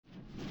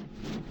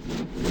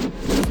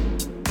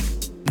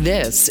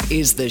This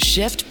is the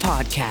Shift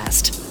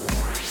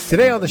Podcast.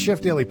 Today on the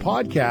Shift Daily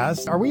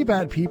Podcast, are we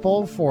bad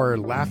people for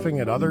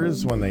laughing at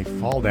others when they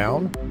fall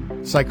down?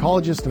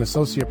 Psychologist and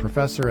associate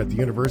professor at the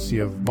University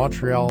of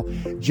Montreal,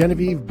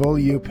 Genevieve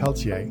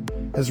Beaulieu-Pelletier,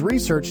 has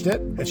researched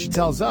it, and she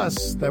tells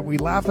us that we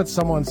laugh at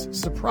someone's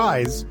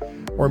surprise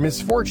or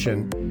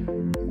misfortune,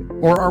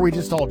 or are we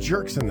just all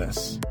jerks in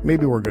this?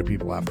 Maybe we're good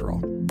people after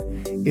all.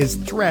 Is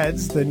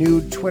Threads, the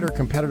new Twitter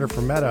competitor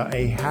for Meta,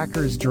 a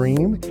hacker's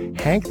dream?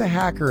 Hank the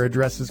Hacker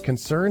addresses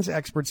concerns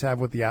experts have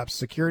with the app's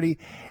security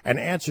and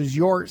answers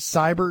your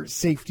cyber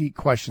safety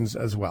questions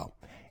as well.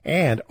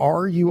 And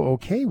are you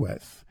okay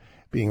with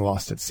being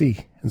lost at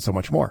sea? And so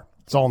much more.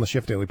 It's all in the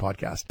Shift Daily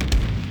Podcast.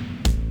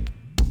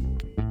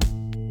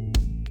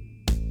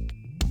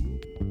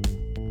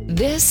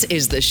 This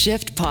is the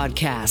Shift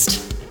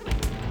Podcast.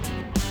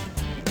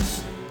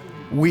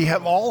 We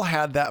have all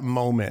had that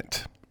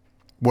moment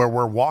where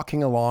we're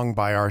walking along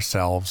by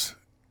ourselves.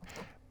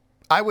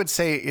 I would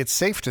say it's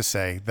safe to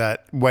say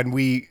that when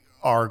we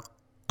are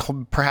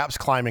perhaps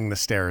climbing the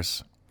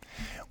stairs,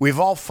 we've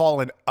all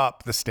fallen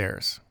up the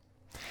stairs.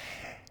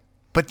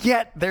 But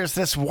yet there's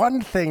this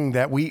one thing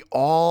that we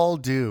all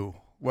do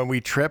when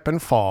we trip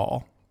and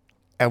fall.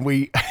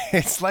 And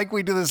it's like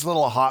we do this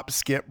little hop,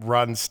 skip,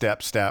 run,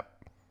 step.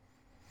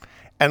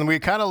 And we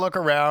kind of look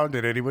around.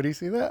 Did anybody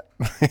see that?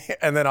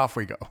 And then off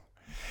we go.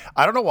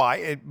 I don't know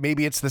why.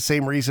 Maybe it's the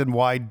same reason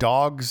why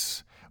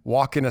dogs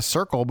walk in a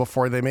circle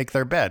before they make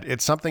their bed.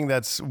 It's something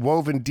that's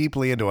woven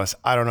deeply into us.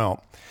 I don't know.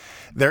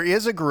 There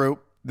is a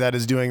group that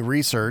is doing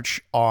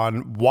research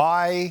on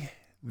why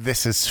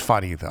this is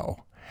funny, though.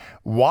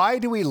 Why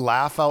do we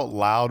laugh out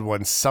loud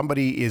when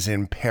somebody is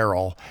in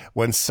peril,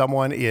 when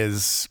someone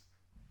is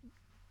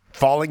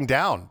falling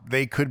down?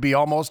 They could be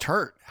almost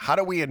hurt. How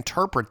do we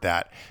interpret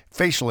that?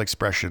 Facial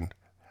expression,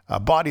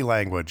 body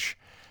language.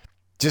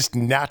 Just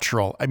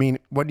natural. I mean,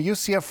 when you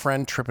see a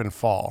friend trip and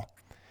fall,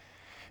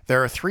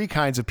 there are three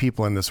kinds of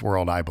people in this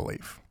world, I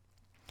believe.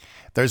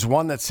 There's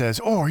one that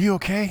says, "Oh, are you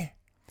okay?"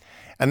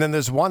 And then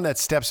there's one that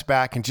steps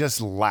back and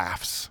just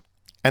laughs.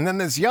 And then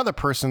there's the other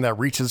person that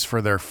reaches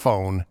for their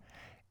phone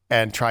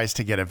and tries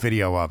to get a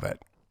video of it.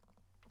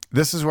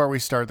 This is where we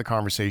start the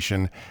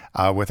conversation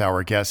with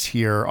our guests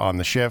here on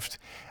The Shift.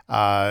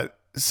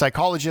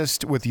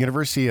 Psychologist with the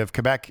University of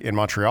Quebec in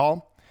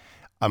Montreal,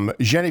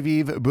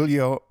 Genevieve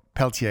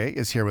Beaulieu-Pelletier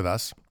is here with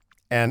us.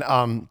 And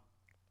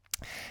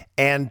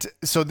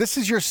so this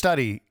is your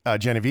study,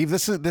 Genevieve.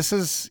 This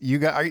is you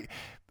got.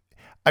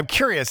 I'm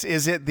curious,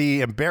 is it the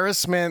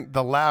embarrassment,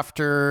 the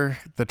laughter,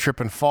 the trip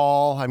and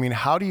fall? I mean,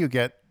 how do you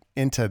get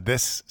into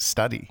this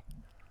study?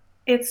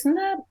 It's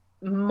not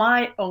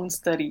my own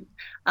study.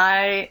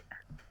 I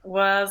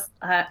was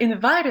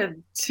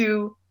invited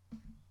to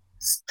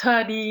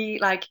study,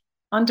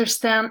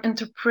 understand,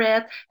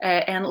 interpret,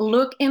 and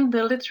look in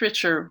the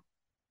literature.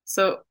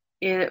 So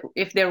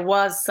if there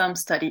was some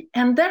study,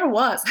 and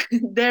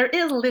there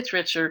is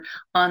literature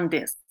on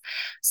this.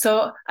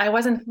 So I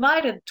was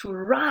invited to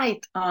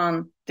write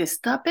on this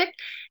topic,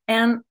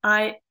 and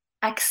I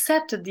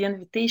accepted the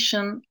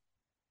invitation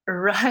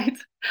right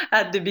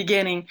at the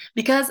beginning,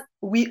 because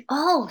we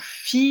all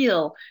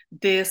feel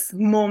this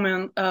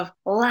moment of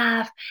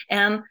laugh,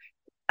 and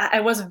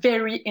I was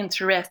very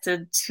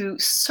interested to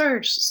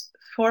search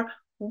for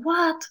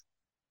what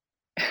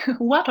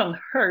on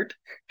earth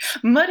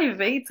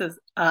motivates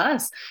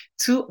us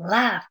to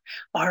laugh.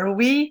 Are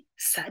we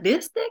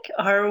sadistic?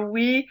 Are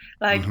we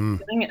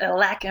feeling a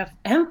lack of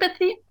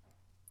empathy?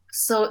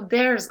 So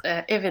there's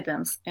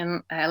evidence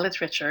in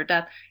literature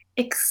that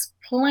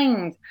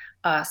explains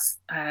us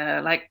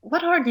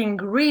what are the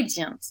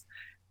ingredients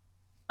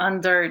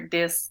under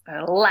this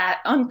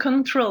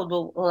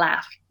uncontrollable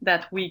laugh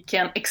that we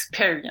can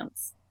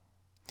experience.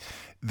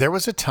 There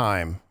was a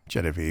time,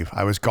 Genevieve,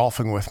 I was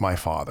golfing with my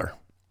father.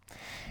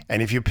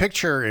 And if you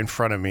picture in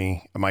front of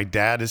me, my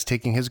dad is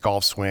taking his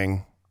golf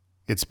swing.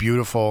 It's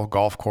beautiful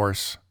golf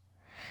course.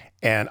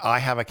 And I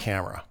have a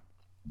camera.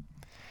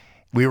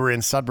 We were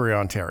in Sudbury,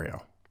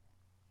 Ontario.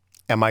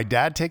 And my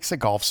dad takes a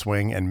golf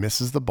swing and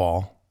misses the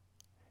ball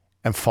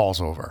and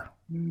falls over.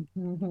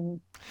 Mm-hmm.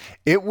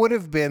 It would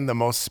have been the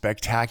most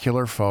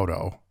spectacular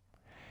photo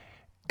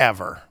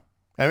ever.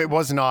 I mean, it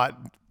was not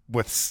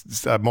with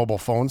mobile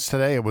phones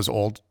today. It was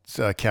old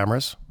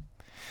cameras.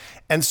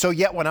 And so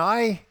yet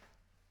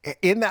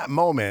in that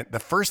moment, the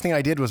first thing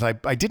I did was I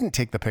didn't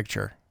take the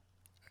picture.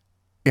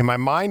 And my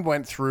mind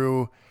went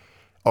through,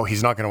 oh,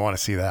 he's not going to want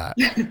to see that.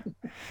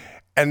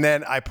 And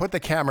then I put the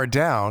camera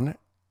down.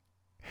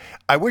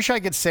 I wish I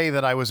could say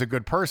that I was a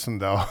good person,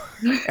 though.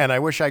 And I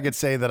wish I could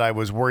say that I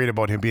was worried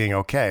about him being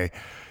okay.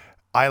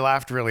 I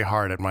laughed really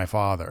hard at my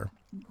father.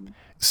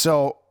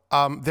 So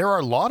there are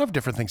a lot of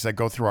different things that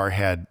go through our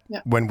head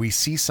when we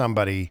see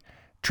somebody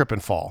trip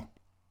and fall.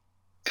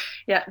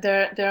 Yeah,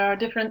 there are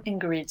different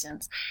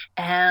ingredients.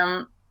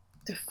 And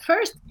the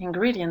first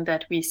ingredient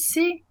that we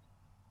see,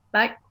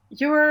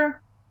 you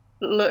were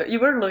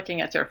looking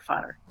at your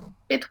father.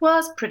 It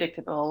was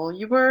predictable.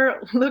 You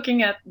were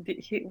looking at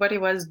what he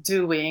was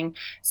doing.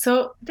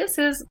 So this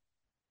is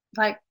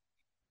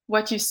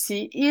what you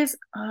see is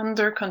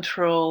under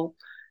control.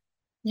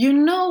 You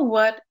know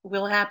what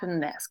will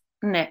happen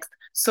next.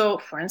 So,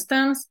 for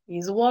instance,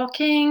 he's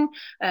walking,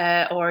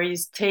 or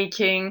he's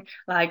taking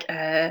like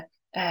the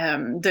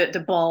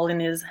ball in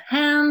his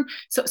hand.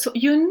 So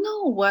you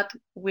know what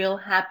will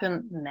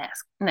happen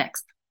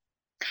next.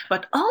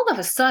 But all of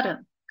a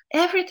sudden,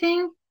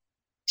 everything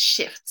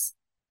shifts.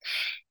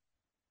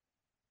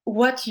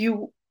 What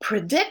you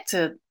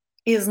predicted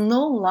is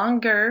no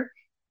longer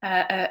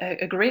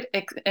a great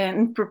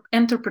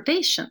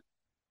interpretation.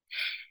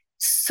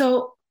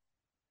 So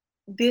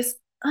this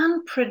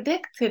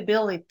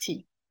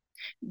unpredictability,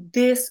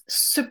 this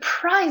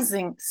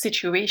surprising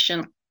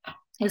situation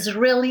is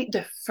really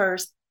the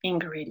first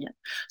ingredient.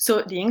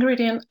 So the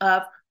ingredient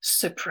of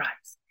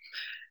surprise.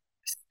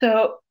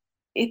 So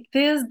it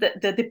is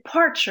the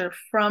departure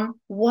from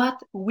what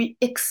we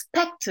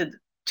expected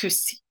to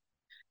see.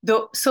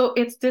 So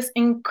it's this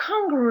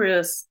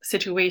incongruous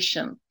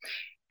situation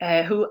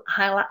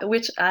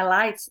which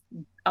highlights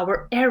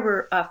our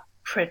error of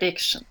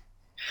prediction.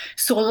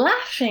 So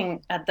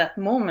laughing at that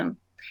moment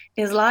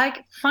is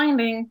like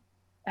finding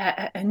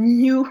a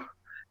new,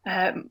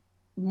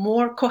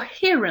 more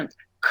coherent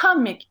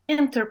comic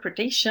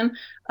interpretation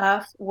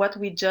of what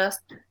we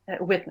just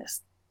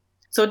witnessed.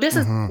 So this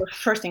is the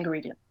first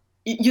ingredient.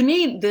 You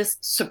need this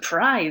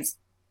surprising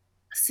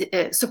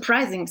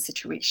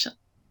situation.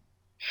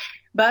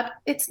 But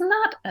it's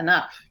not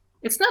enough.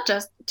 It's not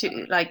just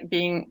to like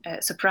being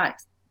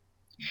surprised.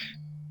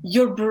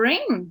 Your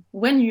brain,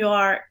 when you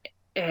are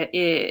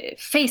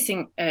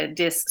facing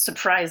this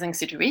surprising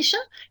situation,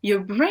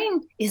 your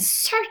brain is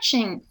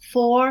searching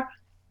for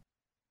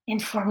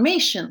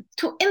information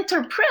to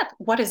interpret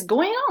what is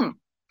going on.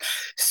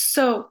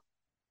 So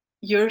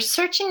you're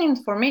searching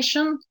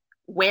information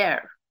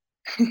where?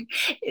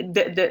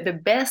 The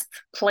best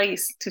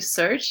place to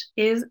search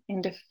is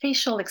in the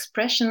facial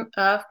expression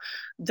of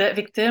the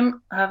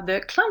victim of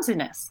the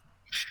clumsiness.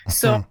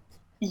 So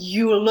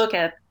you look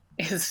at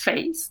his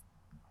face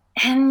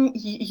and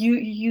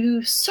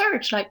you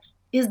search, like,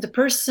 is the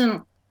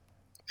person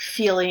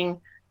feeling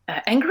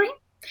angry?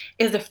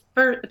 Is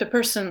the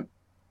person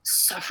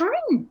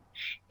suffering?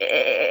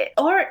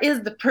 Or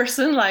is the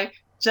person like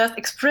just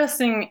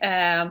expressing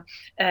a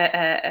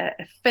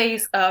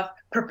face of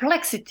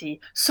perplexity,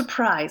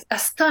 surprise,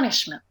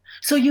 astonishment?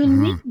 So you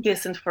need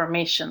this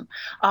information.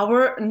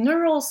 Our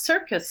neural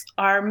circuits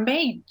are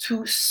made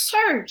to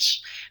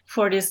search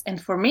for this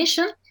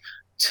information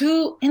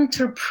to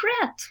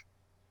interpret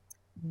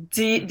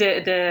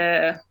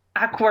the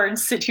awkward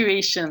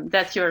situation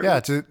that you're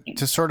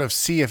to sort of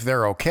see if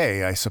they're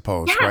okay, I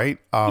suppose, right?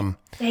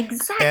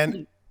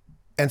 Exactly.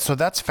 And so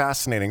that's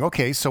fascinating.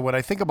 Okay, so when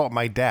I think about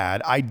my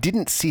dad, I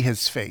didn't see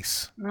his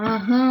face,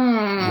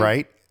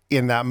 right,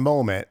 in that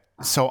moment.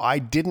 So I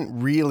didn't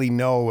really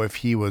know if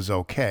he was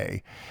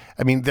okay.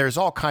 I mean, there's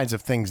all kinds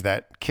of things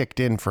that kicked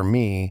in for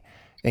me,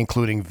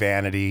 including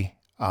vanity.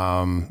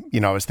 I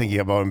was thinking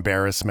about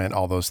embarrassment,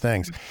 all those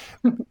things.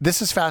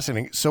 This is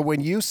fascinating. So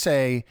when you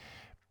say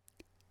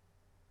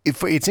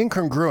if it's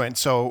incongruent,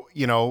 so,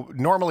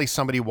 normally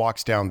somebody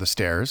walks down the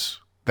stairs,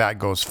 that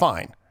goes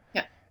fine.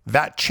 Yeah.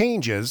 That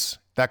changes,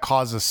 that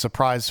causes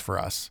surprise for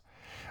us.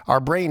 Our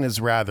brain is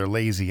rather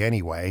lazy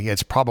anyway.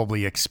 It's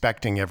probably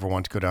expecting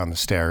everyone to go down the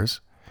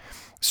stairs.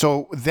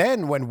 So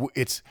then when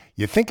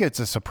you think it's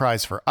a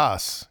surprise for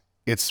us,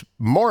 it's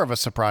more of a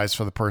surprise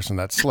for the person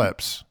that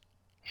slips.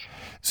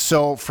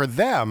 So for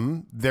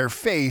them, their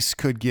face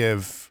could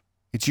give,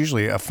 it's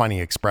usually a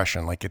funny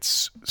expression, like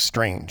it's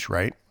strange,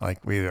 right? Like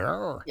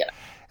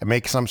it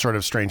makes some sort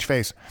of strange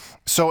face.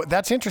 So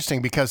that's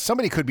interesting because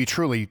somebody could be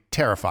truly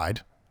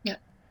terrified. Yeah.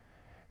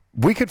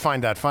 We could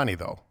find that funny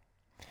though.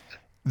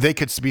 They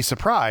could be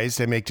surprised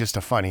and make just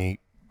a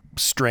funny,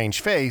 strange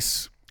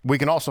face. We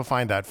can also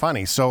find that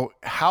funny. So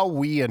how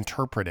we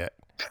interpret it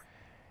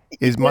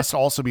must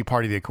also be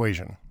part of the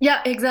equation.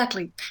 Yeah,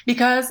 exactly.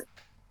 Because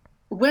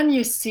when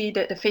you see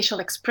the facial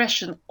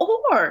expression,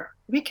 or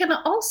we can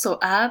also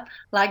add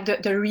like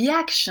the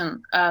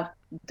reaction of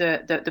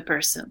the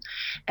person.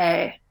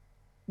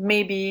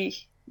 Maybe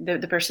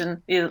the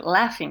person is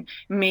laughing.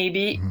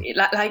 Maybe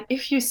like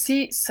if you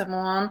see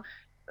someone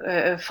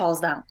falls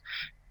down,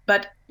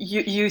 but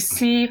you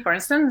see, for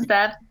instance,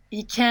 that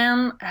he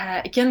can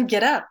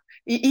get up.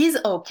 He is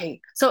okay.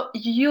 So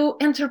you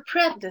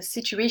interpret the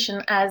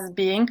situation as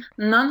being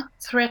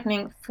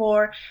non-threatening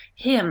for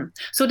him.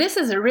 So this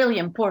is really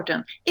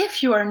important.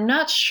 If you are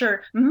not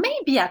sure,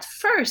 maybe at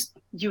first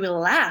you will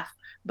laugh,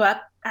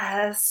 but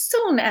as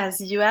soon as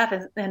you have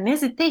an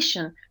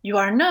hesitation, you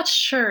are not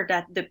sure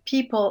that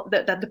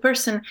the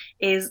person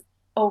is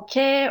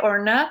okay or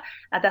not,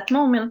 at that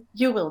moment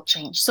you will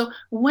change. So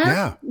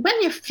when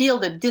you feel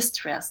the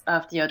distress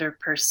of the other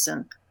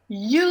person,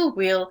 you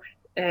will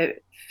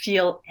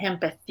feel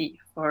empathy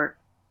for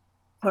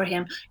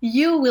him.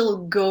 You will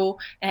go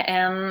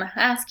and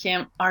ask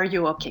him, are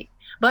you okay?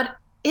 But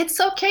it's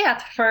okay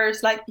at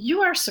first. Like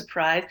you are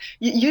surprised,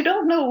 you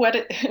don't know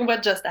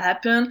what just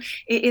happened.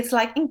 It's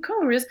like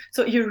incongruous.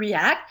 So you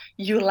react,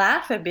 you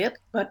laugh a bit,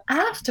 but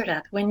after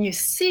that, when you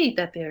see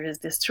that there is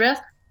distress,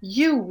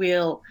 you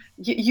will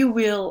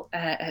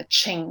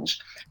change,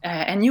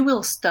 and you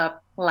will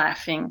stop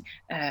laughing,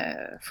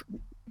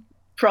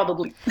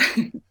 probably.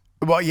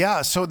 Well,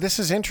 yeah. So this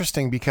is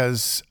interesting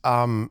because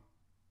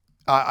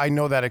I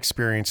know that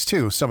experience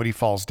too. Somebody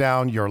falls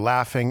down, you're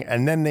laughing,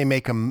 and then they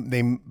make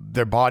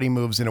their body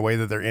moves in a way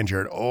that they're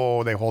injured.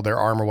 Oh, they hold their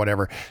arm or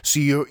whatever.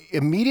 So you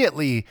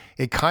immediately,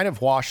 it kind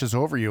of washes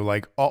over you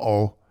like,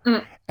 uh-oh.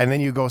 Mm. And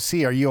then you go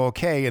see, are you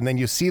okay? And then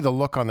you see the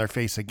look on their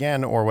face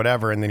again or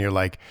whatever. And then you're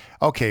like,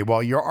 okay,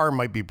 well, your arm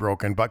might be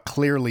broken, but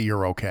clearly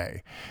you're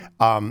okay.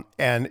 And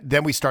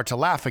then we start to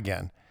laugh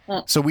again.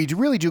 So we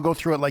really do go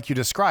through it like you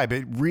describe.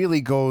 It really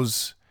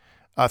goes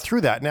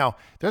through that. Now,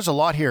 there's a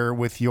lot here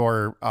with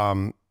your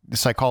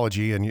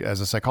psychology and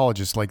as a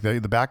psychologist, like the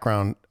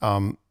background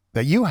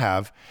that you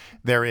have.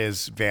 There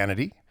is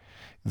vanity,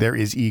 there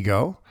is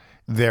ego,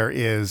 there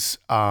is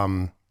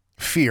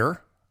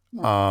fear,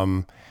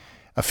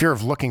 a fear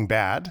of looking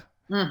bad.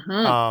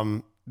 Mm-hmm.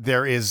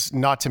 There is,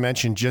 not to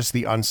mention just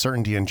the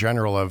uncertainty in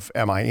general of,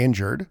 am I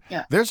injured?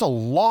 Yeah. There's a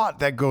lot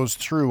that goes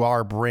through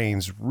our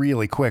brains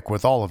really quick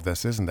with all of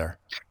this, isn't there?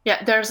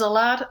 Yeah, there's a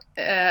lot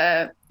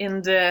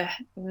in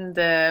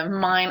the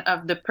mind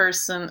of the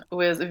person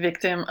who is a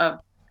victim of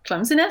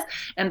clumsiness,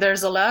 and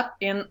there's a lot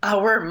in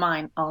our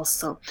mind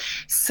also.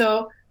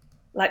 So,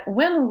 like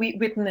when we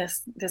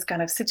witness this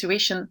kind of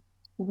situation,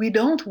 we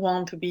don't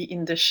want to be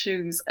in the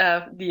shoes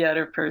of the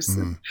other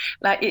person.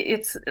 Like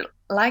it's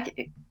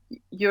like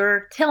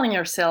you're telling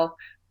yourself,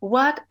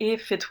 what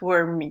if it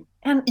were me?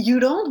 And you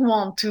don't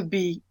want to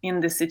be in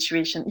this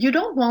situation. You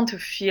don't want to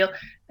feel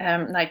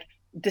like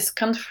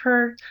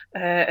discomfort,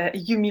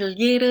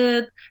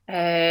 humiliated,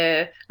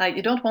 like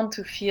you don't want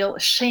to feel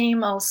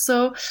shame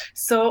also.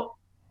 So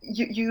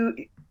you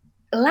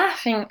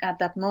laughing at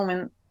that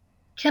moment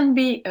can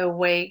be a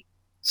way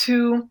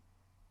to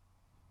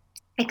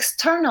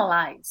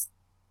externalize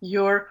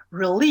your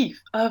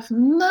relief of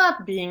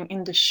not being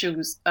in the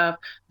shoes of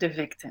the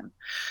victim.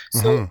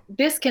 So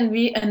this can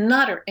be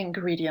another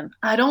ingredient.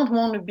 I don't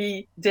want to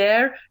be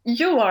there.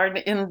 You are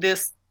in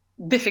this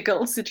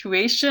difficult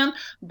situation,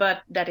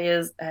 but that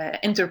is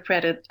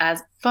interpreted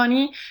as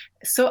funny.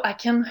 So I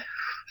can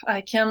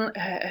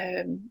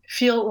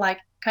feel like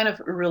kind of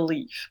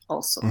relief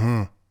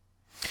also.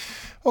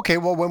 Okay,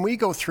 well, when we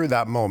go through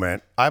that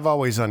moment, I've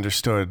always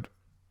understood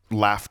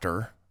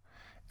laughter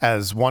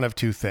as one of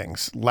two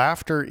things.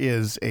 Laughter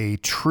is a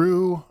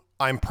true,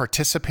 I'm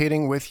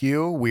participating with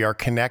you, we are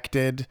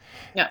connected,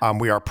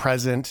 we are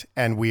present,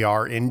 and we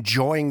are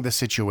enjoying the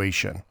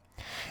situation.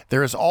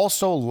 There is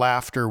also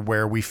laughter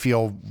where we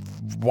feel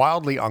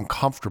wildly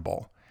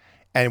uncomfortable,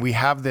 and we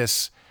have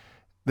this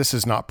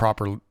is not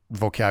proper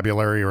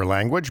vocabulary or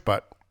language,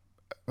 but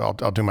I'll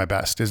do my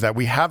best, is that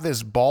we have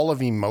this ball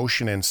of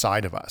emotion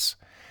inside of us,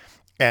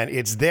 and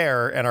it's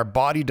there, and our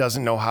body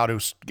doesn't know how to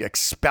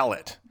expel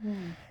it.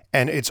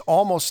 And it's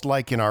almost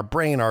like in our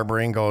brain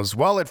goes,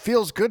 well, it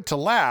feels good to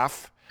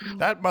laugh.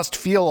 That must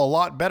feel a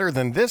lot better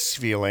than this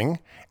feeling.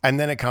 And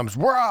then it comes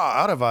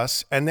out of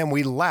us. And then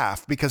we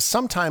laugh, because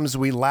sometimes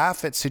we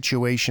laugh at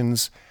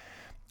situations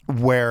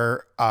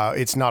where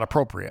it's not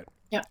appropriate,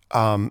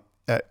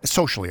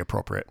 socially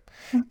appropriate.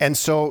 And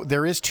so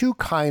there is two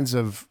kinds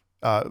of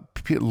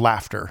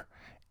laughter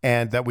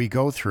and that we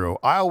go through.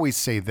 I always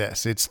say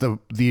this, it's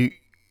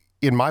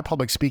in my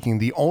public speaking,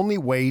 the only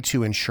way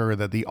to ensure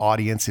that the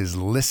audience is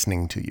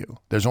listening to you,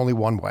 there's only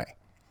one way,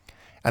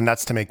 and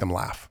that's to make them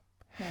laugh.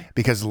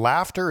 Because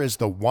laughter is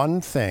the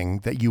one thing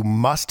that you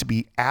must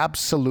be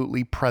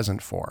absolutely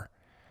present for.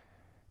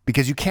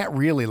 Because you can't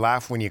really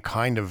laugh when you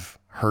kind of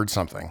heard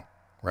something,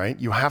 right?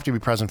 You have to be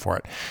present for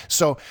it.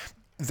 So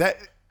that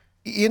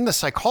in the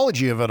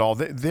psychology of it all,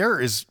 there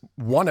is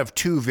one of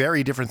two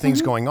very different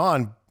things going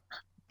on,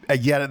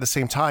 yet at the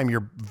same time,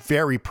 you're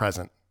very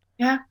present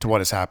to what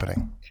is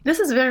happening. This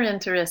is very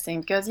interesting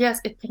because, yes,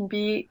 it can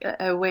be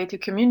a way to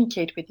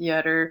communicate with the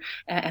other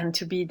and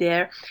to be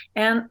there.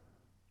 And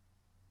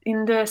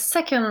in the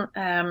second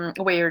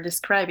way you're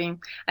describing,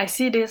 I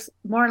see this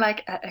more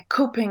like a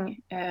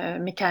coping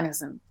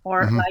mechanism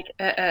or like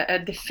a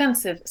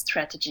defensive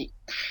strategy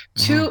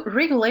to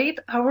regulate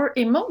our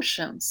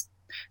emotions.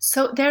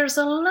 So there's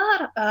a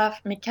lot of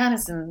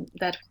mechanisms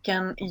that we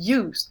can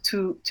use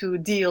to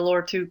deal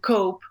or to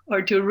cope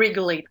or to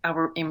regulate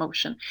our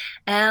emotion.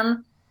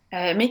 And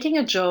making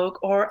a joke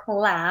or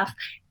laugh,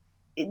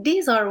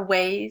 these are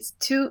ways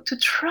to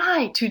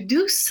try to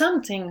do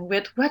something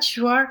with what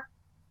you are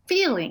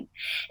feeling.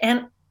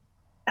 And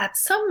at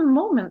some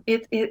moment,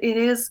 it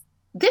is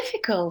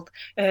difficult.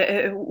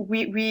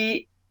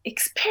 We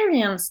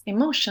experience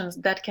emotions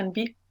that can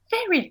be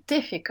very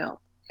difficult,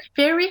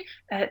 very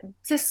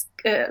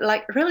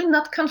like really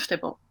not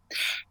comfortable.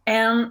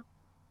 And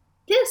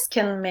this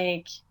can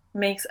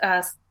makes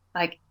us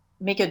like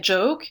make a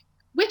joke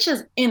which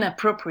is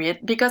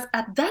inappropriate, because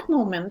at that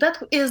moment,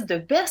 that is the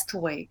best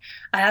way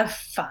I have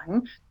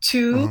found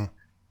to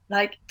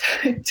like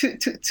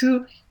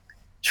to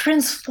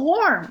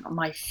transform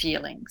my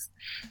feelings.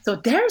 So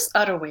there's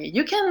other way.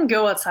 You can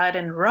go outside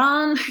and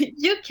run.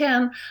 You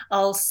can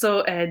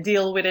also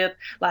deal with it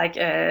like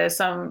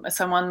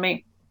someone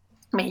may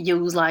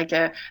use like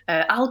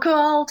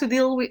alcohol to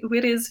deal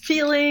with his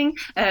feeling.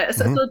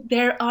 So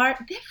there are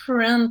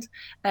different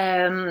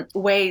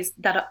ways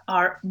that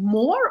are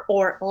more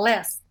or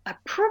less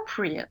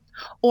appropriate,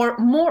 or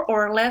more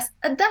or less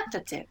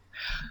adaptive,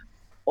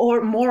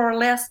 or more or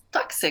less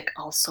toxic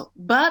also.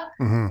 But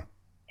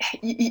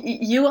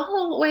you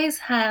always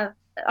have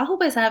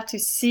to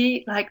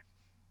see like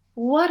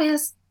what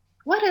is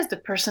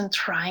the person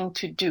trying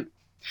to do,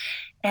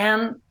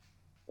 and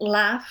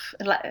laugh,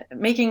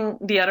 making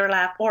the other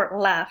laugh, or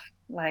laugh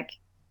like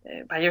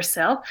by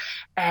yourself,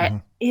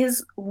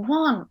 is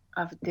one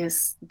of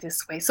this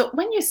way. So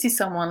when you see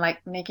someone like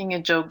making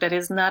a joke that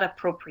is not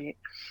appropriate,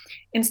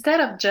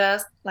 instead of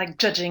just like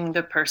judging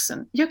the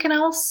person, you can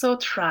also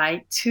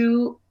try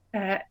to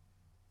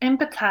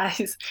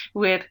empathize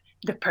with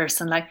the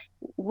person. Like,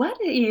 what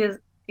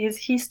is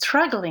he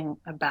struggling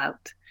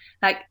about?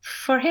 Like,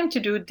 for him to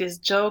do this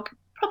joke,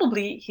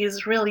 probably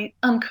he's really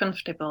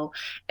uncomfortable.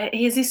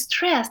 Is he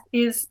stressed?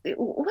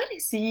 What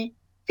is he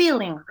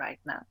feeling right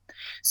now?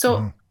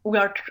 So we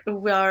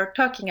are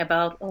talking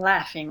about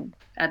laughing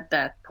at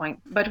that point,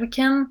 but we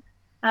can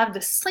have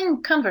the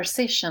same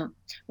conversation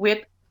with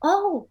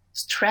all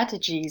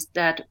strategies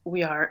that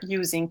we are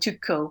using to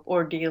cope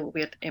or deal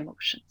with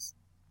emotions.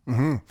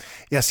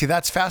 Yeah, see,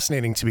 that's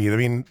fascinating to me. I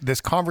mean, this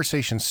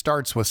conversation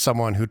starts with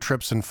someone who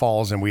trips and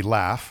falls and we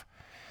laugh.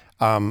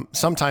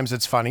 Sometimes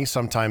it's funny,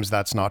 sometimes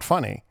that's not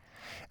funny.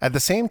 At the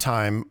same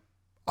time,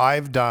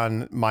 I've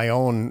done my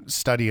own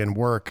study and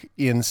work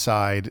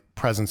inside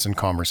presence and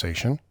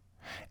conversation.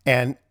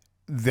 And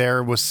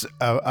there was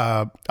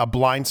a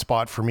blind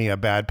spot for me, a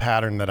bad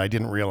pattern that I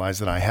didn't realize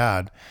that I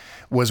had,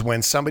 was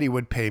when somebody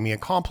would pay me a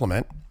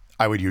compliment,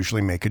 I would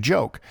usually make a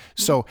joke.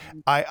 So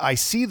I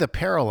see the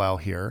parallel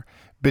here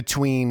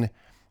between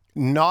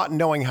not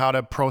knowing how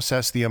to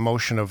process the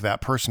emotion of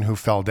that person who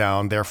fell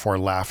down, therefore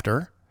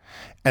laughter,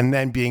 and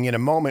then being in a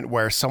moment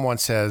where someone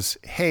says,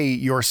 hey,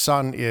 your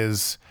son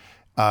is,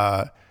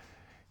 I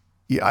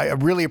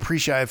really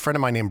appreciate, a friend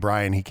of mine named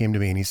Brian, he came to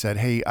me and he said,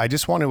 hey, I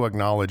just want to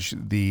acknowledge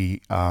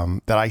that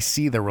I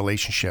see the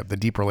relationship, the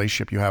deep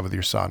relationship you have with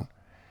your son.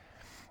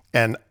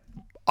 And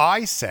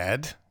I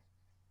said,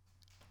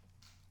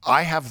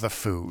 I have the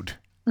food.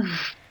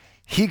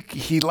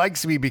 He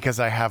likes me because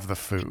I have the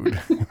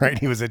food, right?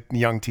 He was a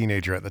young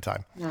teenager at the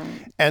time.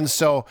 And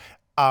so,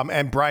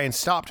 and Brian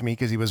stopped me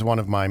because he was one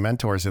of my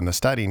mentors in the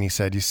study. And he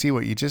said, you see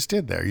what you just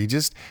did there?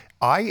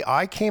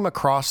 I came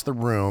across the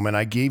room and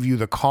I gave you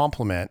the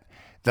compliment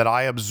that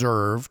I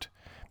observed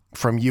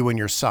from you and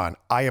your son.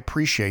 I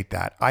appreciate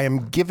that. I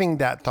am giving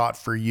that thought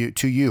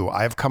to you.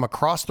 I have come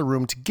across the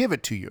room to give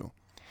it to you.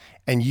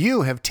 And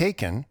you have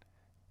taken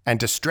and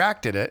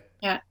distracted it,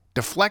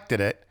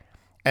 deflected it,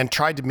 and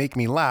tried to make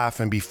me laugh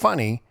and be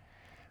funny,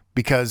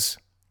 because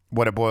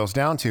what it boils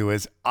down to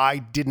is I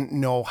didn't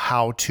know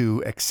how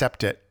to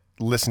accept it,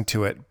 listen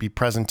to it, be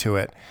present to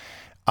it,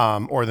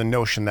 or the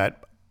notion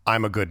that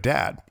I'm a good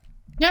dad.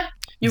 Yeah,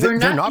 they're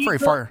not very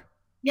far.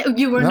 Yeah,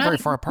 you were not very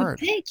far apart.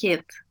 Take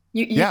it.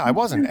 I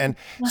wasn't, and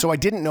so I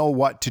didn't know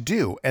what to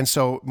do. And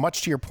so,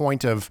 much to your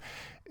point of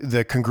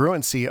the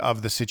congruency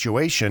of the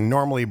situation,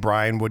 normally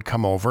Brian would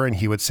come over and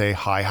he would say,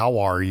 hi, how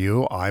are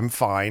you? I'm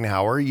fine.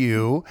 How are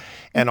you?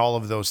 And all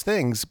of those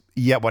things.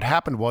 Yet what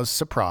happened was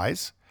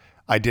surprise.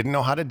 I didn't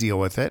know how to deal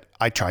with it.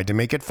 I tried to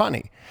make it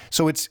funny.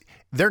 So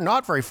they're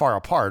not very far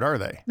apart, are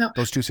they? No.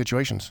 Those two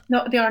situations.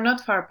 No, they are not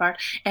far apart.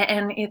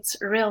 And it's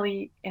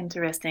really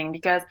interesting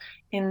because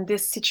in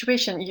this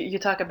situation, you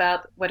talk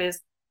about what is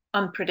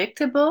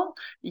unpredictable.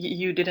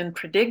 You didn't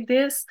predict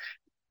this.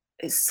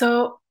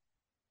 So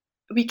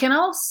we can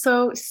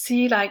also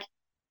see like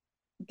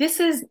this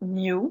is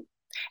new,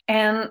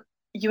 and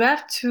you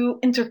have to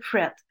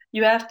interpret.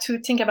 You have to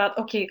think about,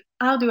 okay,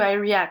 how do I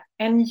react?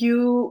 And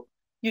you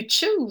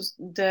choose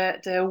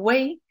the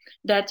way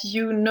that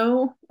you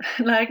know,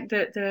 like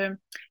the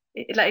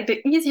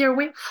easier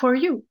way for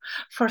you.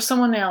 For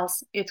someone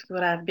else, it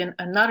would have been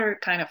another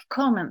kind of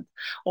comment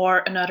or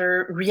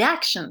another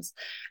reactions.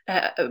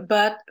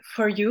 But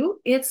for you,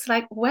 it's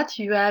like what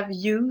you have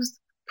used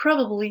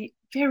probably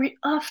very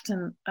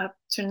often up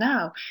to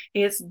now.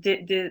 It's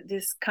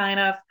this kind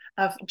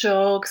of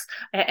jokes,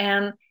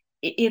 and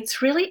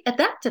it's really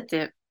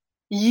adaptive.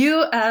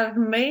 You have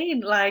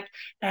made like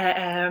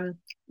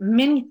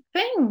many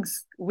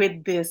things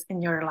with this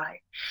in your life.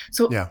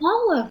 So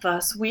all of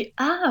us, we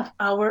have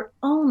our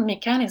own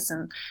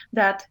mechanism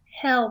that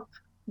help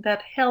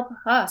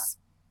us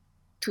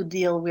to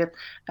deal with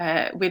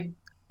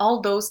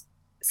all those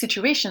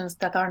situations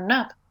that are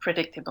not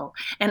predictable.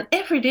 And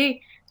every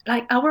day,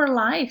 like our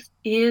life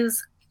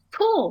is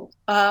full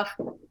of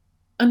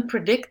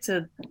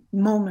unpredicted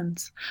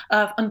moments,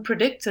 of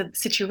unpredicted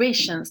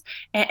situations.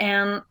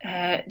 And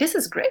this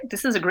is great.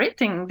 This is a great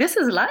thing. This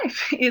is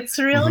life. It's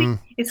really,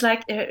 it's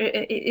like,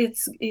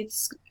 it's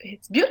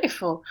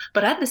beautiful.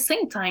 But at the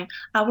same time,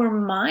 our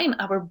mind,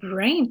 our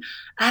brain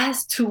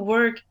has to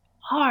work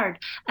hard,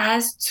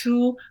 has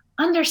to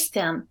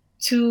understand,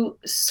 to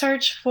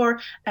search for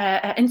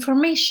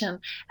information,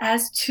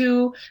 as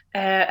to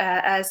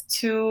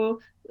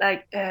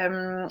like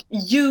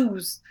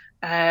use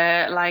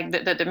like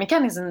the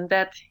mechanism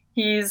that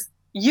he's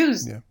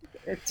used.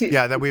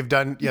 That we've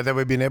done. That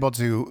we've been able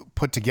to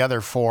put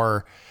together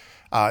for.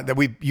 That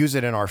we use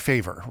it in our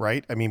favor,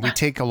 right? I mean, we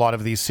take a lot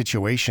of these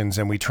situations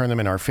and we turn them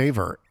in our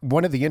favor.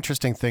 One of the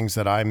interesting things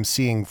that I'm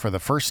seeing for the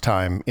first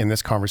time in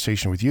this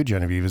conversation with you,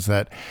 Genevieve, is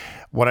that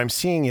what I'm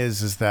seeing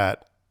is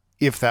that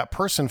if that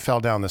person fell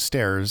down the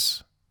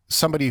stairs,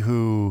 somebody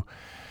who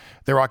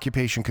their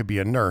occupation could be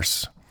a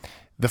nurse,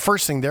 the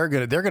first thing they're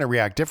gonna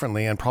react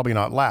differently and probably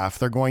not laugh.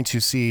 They're going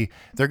to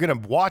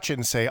watch it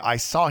and say, "I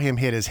saw him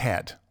hit his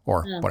head,"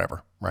 or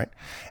whatever, right?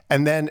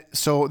 And then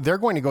so they're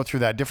going to go through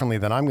that differently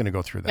than I'm going to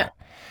go through that.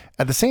 Yeah.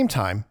 At the same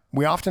time,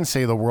 we often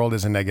say the world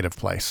is a negative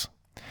place.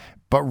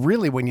 But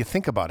really, when you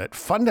think about it,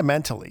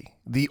 fundamentally,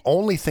 the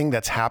only thing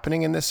that's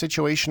happening in this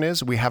situation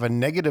is we have a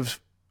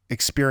negative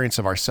experience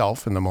of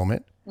ourselves in the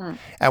moment,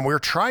 and we're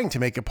trying to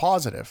make it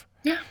positive.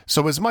 Yeah.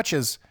 So as much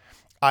as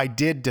I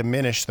did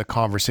diminish the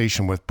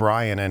conversation with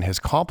Brian and his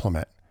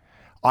compliment,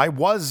 I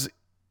was,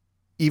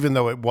 even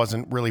though it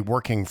wasn't really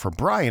working for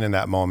Brian in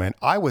that moment,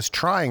 I was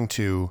trying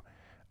to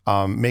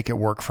make it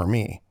work for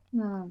me.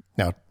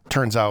 Now,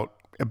 turns out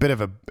a bit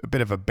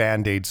of a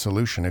Band-Aid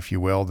solution, if you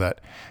will,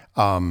 that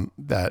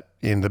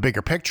in the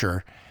bigger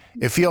picture,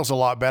 it feels a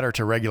lot better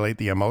to regulate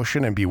the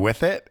emotion and be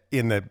with it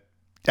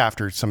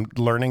after some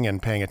learning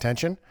and paying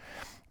attention.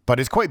 But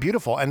it's quite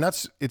beautiful. And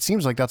it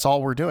seems like that's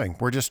all we're doing.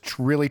 We're just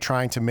really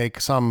trying to make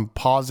some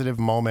positive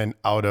moment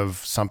out of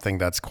something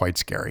that's quite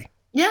scary.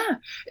 Yeah,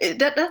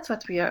 that's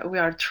what we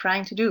are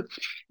trying to do.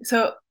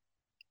 So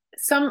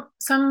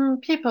some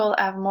people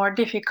have more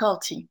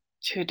difficulty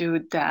to do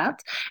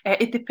that.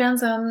 It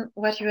depends on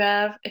what you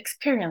have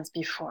experienced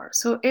before.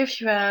 So if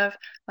you have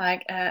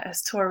like a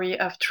story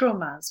of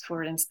traumas,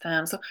 for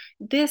instance, so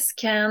this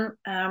can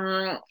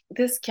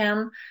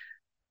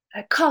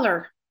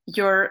color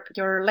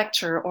your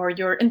lecture or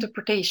your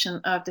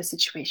interpretation of the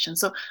situation.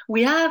 So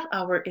we have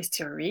our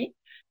history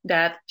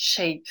that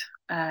shapes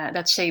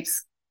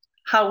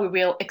how we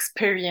will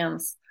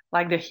experience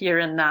like the here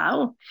and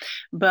now.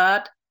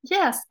 But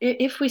yes,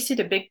 if we see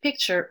the big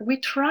picture, we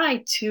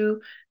try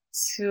to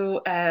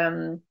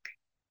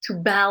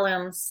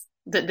balance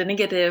the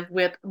negative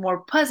with more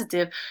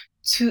positive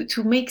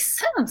to make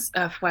sense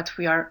of what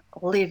we are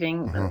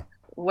living,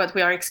 what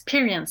we are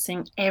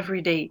experiencing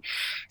every day.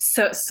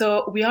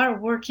 So we are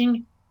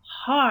working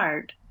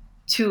hard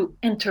to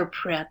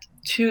interpret,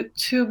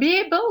 to be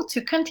able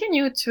to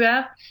continue to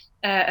have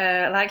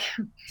a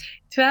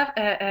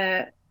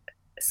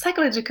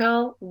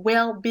psychological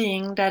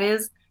well-being that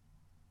is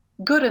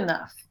good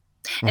enough.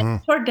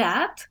 And for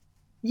that,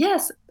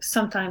 yes,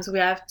 sometimes we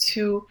have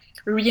to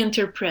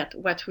reinterpret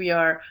what we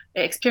are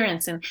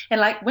experiencing. And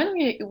like when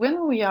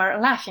we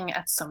are laughing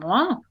at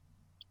someone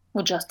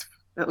who just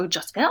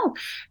fell,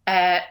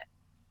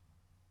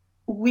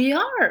 we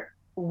are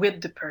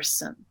with the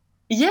person.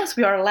 Yes,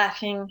 we are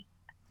laughing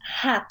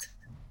at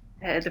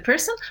the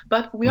person,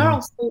 but we are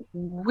also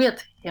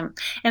with him.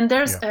 And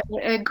there's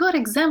a good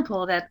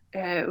example that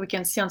we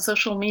can see on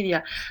social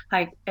media.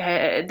 Like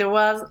there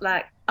was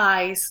like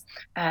ice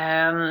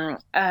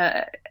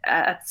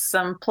at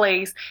some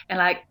place, and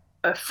like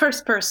a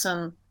first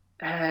person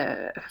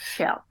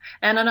fell,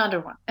 and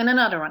another one,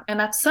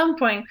 and at some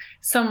point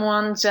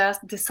someone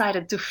just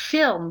decided to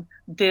film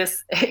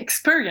this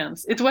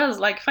experience. It was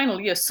like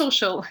finally a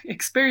social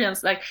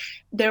experience. Like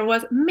there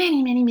was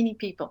many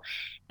people,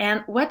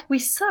 and what we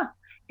saw,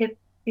 it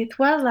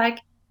was like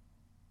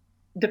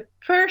the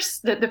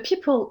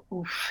people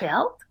who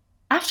fell,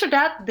 after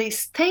that they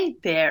stayed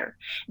there.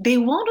 They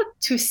wanted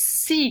to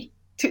see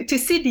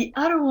the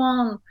other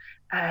one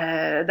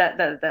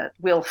that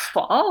will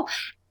fall.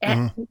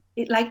 And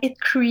it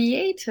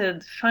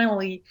created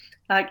finally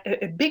like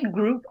a big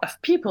group of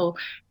people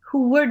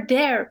who were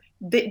there.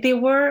 They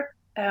were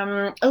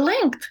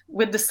linked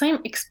with the same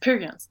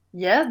experience.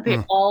 Yes, they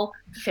all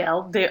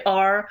felt. They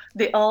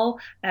all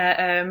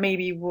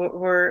maybe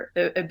were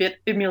a bit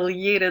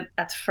humiliated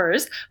at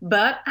first,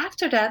 but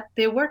after that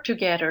they were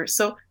together.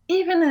 So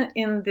even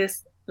in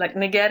this like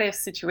negative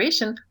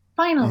situation,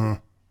 finally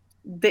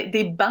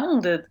they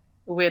bonded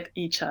with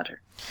each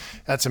other.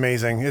 That's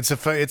amazing.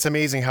 It's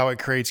amazing how it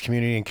creates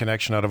community and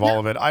connection out of all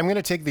of it. I'm going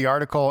to take the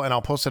article and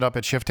I'll post it up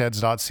at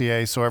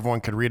shiftheads.ca so everyone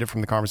could read it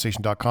from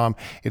theconversation.com.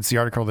 It's the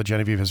article that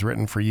Genevieve has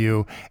written for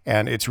you,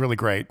 and it's really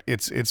great.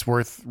 It's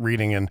worth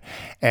reading.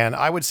 And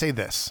I would say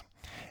this: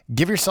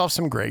 give yourself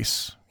some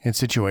grace in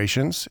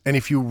situations, and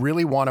if you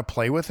really want to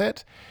play with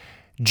it,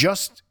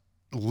 just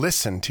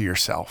listen to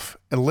yourself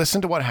and listen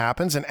to what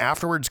happens, and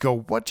afterwards go,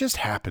 what just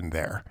happened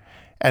there?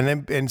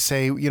 and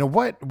say,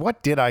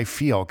 what did I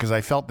feel? Because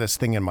I felt this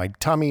thing in my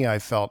tummy. I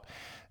felt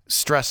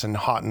stress and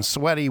hot and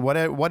sweaty.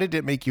 What did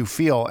it make you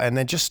feel? And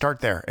then just start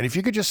there. And if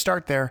you could just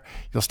start there,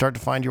 you'll start to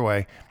find your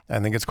way. I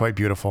think it's quite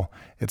beautiful.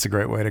 It's a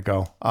great way to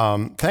go.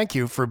 Thank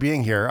you for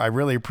being here. I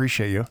really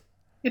appreciate you.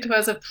 It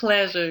was a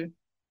pleasure.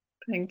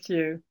 Thank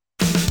you.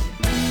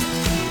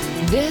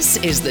 This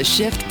is the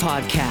Shift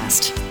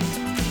Podcast.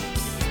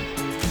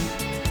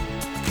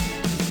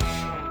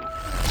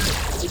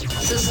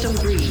 System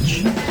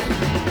breach.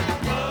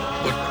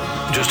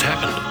 What just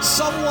happened?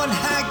 Someone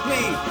hacked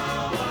me!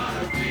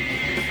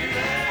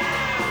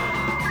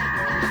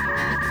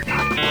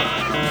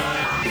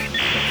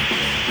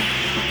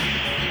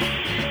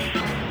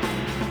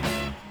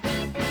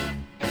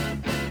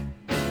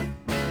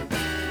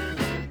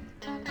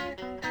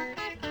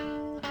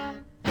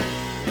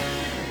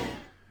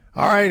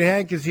 All right,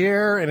 Hank is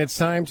here, and it's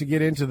time to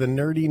get into the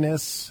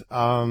nerdiness.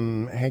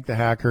 Hank the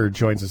hacker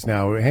joins us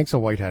now. Hank's a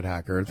white hat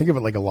hacker. Think of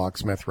it like a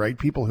locksmith, right?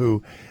 People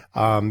who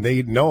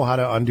they know how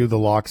to undo the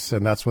locks,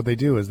 and that's what they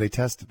do is they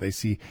test it. They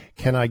see,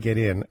 can I get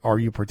in? Are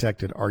you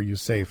protected? Are you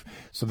safe?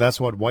 So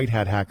that's what white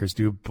hat hackers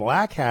do.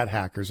 Black hat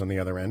hackers, on the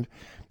other end,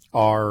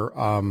 are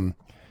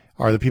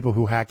the people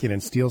who hack in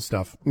and steal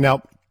stuff.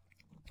 Now,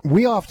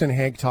 we often,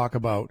 Hank, talk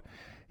about,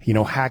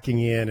 hacking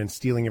in and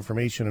stealing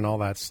information and all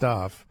that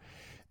stuff.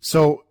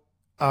 So,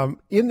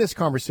 in this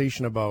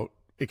conversation about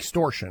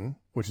extortion,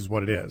 which is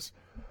what it is,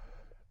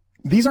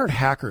 these aren't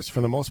hackers for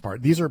the most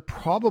part. These are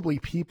probably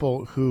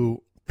people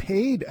who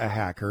paid a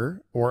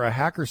hacker, or a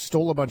hacker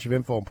stole a bunch of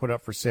info and put it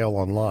up for sale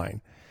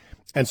online.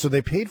 And so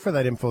they paid for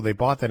that info, they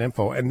bought that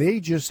info, and they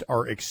just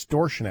are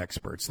extortion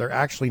experts. They're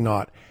actually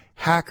not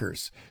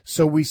hackers.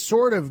 So we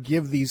sort of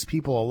give these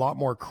people a lot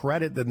more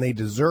credit than they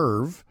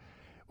deserve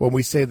when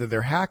we say that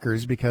they're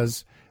hackers,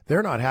 because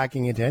they're not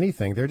hacking into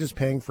anything. They're just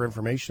paying for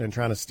information and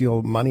trying to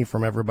steal money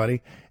from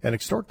everybody and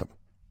extort them.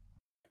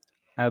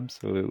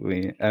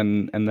 Absolutely.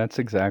 And that's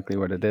exactly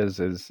what it is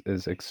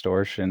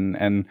extortion.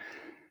 And,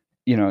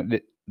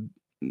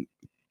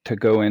 to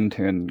go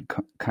into and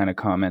kind of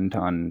comment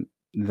on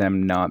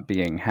them not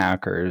being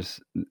hackers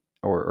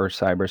or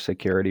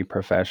cybersecurity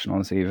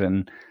professionals,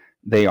 even,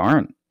 they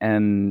aren't.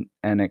 And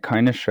it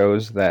kind of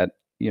shows that,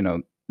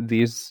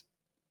 these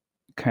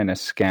kind of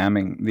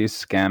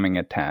scamming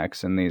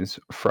attacks and these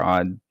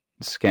fraud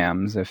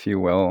scams, if you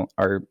will,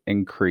 are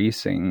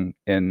increasing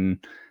in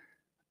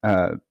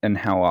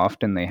how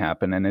often they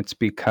happen. And it's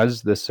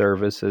because the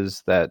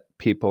services that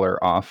people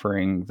are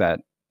offering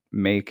that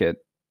make it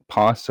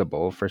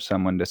possible for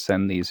someone to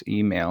send these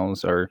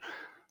emails or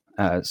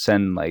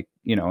send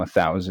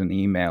 1,000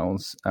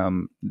 emails,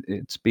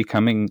 it's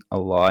becoming a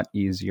lot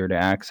easier to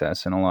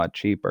access and a lot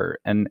cheaper.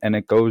 And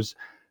it goes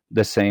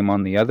the same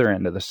on the other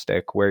end of the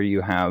stick, where you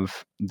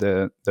have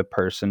the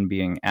person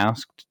being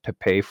asked to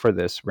pay for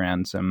this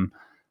ransom,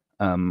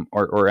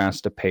 or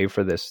asked to pay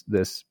for this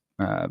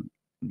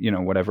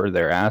whatever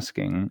they're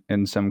asking.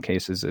 In some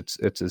cases,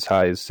 it's as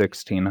high as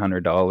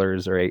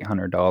 $1,600 or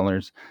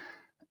 $800,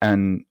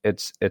 and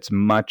it's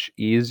much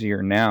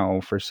easier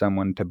now for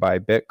someone to buy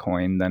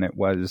Bitcoin than it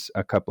was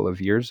a couple of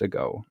years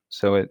ago.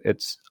 So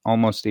it's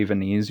almost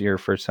even easier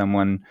for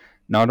someone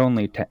not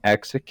only to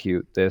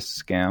execute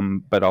this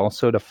scam, but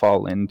also to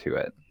fall into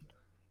it.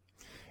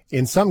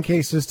 In some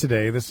cases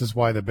today, this is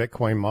why the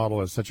Bitcoin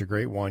model is such a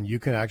great one. You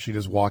can actually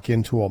just walk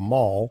into a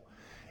mall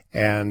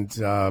and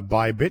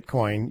buy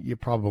Bitcoin. You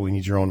probably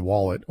need your own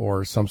wallet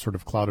or some sort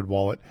of clouded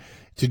wallet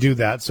to do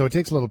that. So it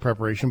takes a little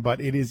preparation,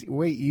 but it is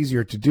way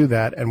easier to do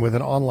that. And with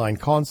an online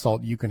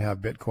consult, you can have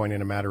Bitcoin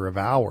in a matter of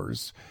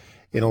hours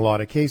in a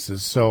lot of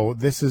cases. So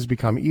this has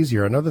become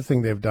easier. Another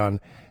thing they've done,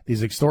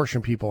 these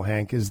extortion people,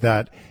 Hank, is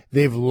that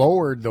they've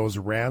lowered those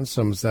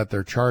ransoms that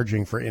they're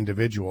charging for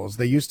individuals.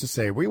 They used to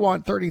say, we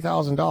want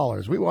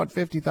 $30,000, we want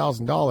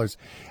 $50,000,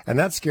 and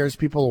that scares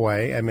people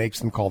away and makes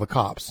them call the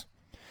cops.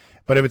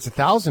 But if it's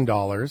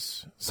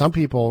 $1,000, some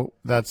people,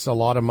 that's a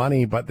lot of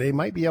money, but they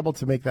might be able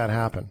to make that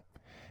happen.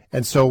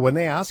 And so when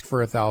they ask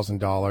for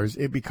 $1,000,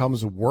 it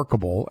becomes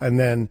workable. And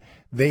then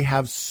they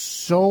have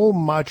so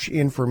much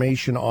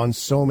information on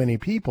so many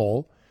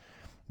people,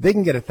 they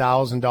can get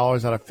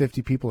 $1,000 out of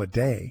 50 people a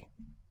day.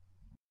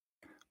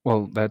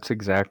 Well, that's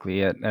exactly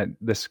it.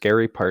 The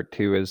scary part,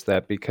 too, is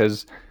that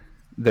because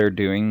they're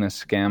doing the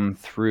scam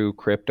through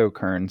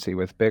cryptocurrency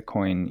with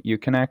Bitcoin, you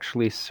can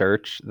actually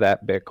search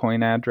that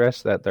Bitcoin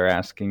address that they're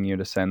asking you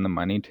to send the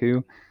money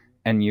to,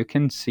 and you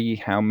can see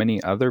how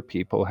many other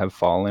people have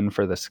fallen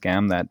for the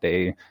scam that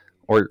day,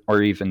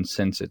 or even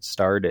since it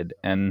started.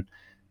 And,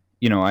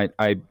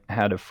 I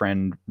had a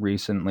friend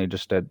recently,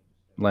 just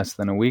less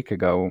than a week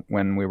ago,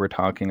 when we were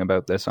talking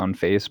about this on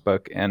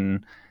Facebook,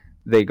 and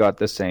they got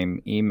the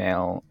same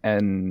email,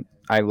 and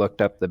I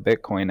looked up the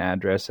Bitcoin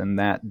address, and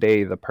that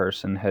day the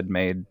person had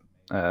made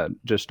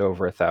just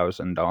over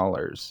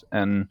 $1,000.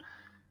 And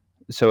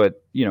so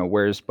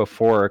whereas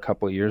before, a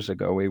couple of years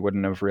ago, we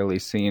wouldn't have really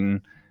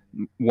seen,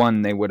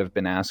 one, they would have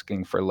been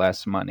asking for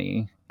less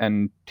money,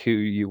 and two,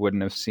 you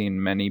wouldn't have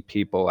seen many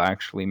people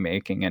actually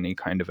making any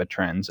kind of a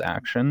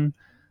transaction.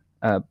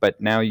 But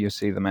now you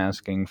see them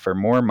asking for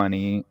more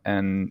money,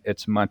 and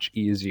it's much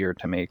easier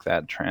to make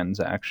that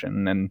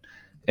transaction. And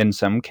in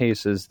some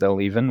cases,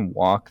 they'll even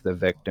walk the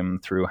victim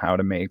through how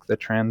to make the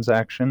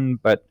transaction,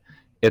 but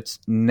it's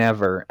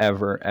never,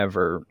 ever,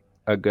 ever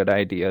a good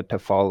idea to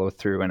follow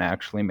through and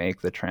actually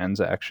make the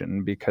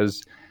transaction,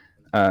 because,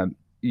 I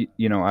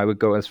would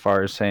go as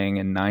far as saying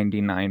in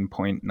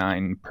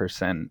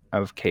 99.9%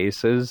 of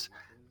cases,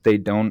 they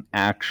don't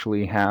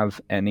actually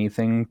have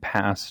anything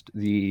past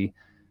the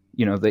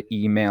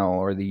email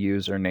or the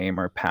username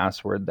or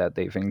password that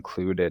they've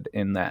included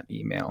in that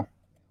email.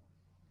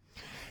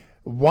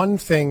 One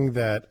thing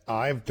that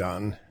I've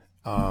done,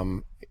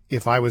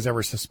 if I was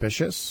ever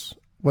suspicious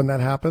when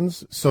that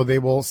happens, so they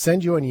will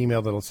send you an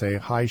email that'll say,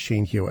 "Hi,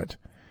 Shane Hewitt,"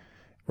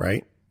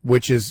 right?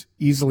 Which is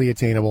easily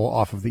attainable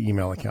off of the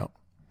email account.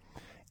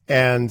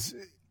 And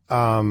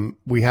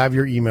we have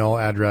your email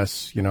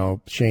address,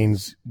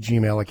 Shane's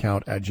Gmail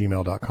account at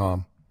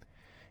gmail.com.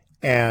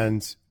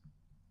 And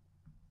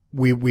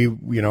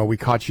we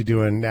caught you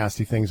doing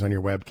nasty things on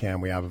your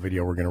webcam. We have a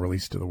video we're going to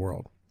release to the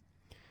world.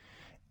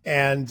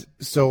 And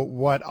so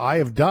what I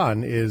have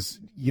done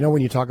is,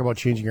 when you talk about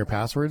changing your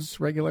passwords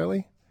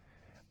regularly,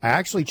 I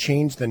actually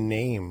changed the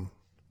name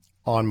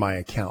on my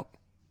account,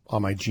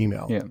 on my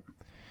Gmail. Yeah.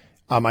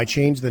 I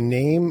changed the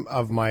name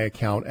of my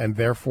account, and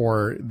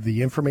therefore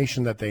the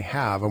information that they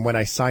have. And when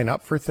I sign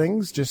up for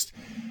things,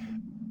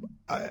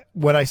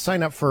 when I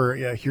sign up for,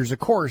 here's a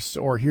course,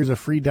 or here's a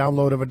free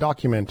download of a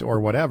document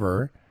or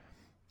whatever,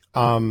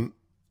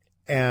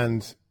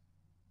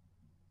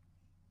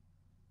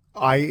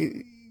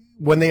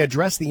 when they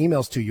address the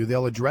emails to you,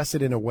 they'll address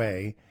it in a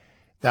way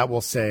that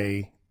will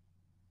say,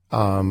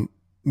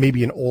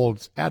 maybe an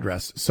old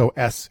address. So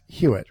S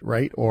Hewitt,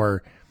 right?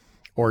 Or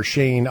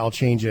Shane, I'll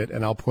change it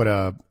and I'll put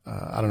a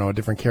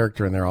different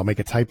character in there. I'll make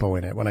a typo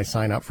in it when I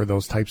sign up for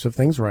those types of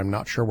things where I'm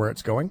not sure where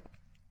it's going.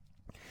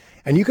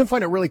 And you can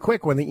find it really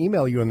quick when they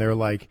email you and they're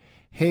like,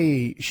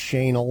 "Hey,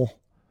 Shane'll,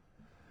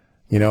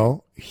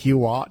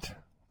 Hewitt,"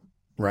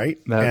 right?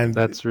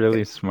 That's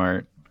really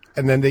smart.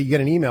 And then you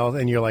get an email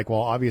and you're like, well,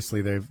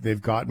 obviously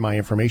they've got my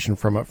information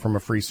from a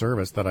free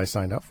service that I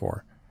signed up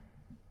for.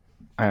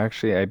 I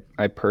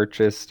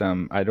purchased,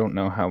 I don't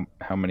know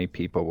how many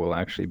people will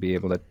actually be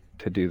able to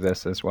do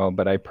this as well,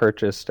 but I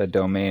purchased a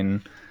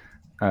domain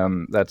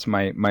that's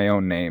my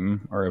own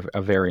name, or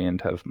a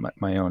variant of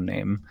my own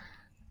name.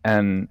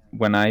 And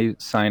when I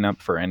sign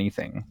up for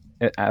anything,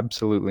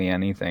 absolutely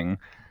anything,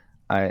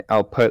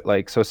 I'll put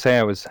so say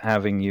I was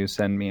having you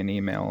send me an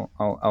email,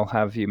 I'll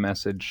have you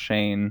message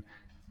Shane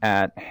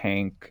at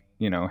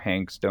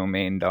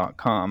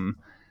hanksdomain.com.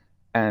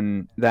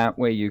 And that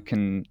way you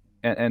can,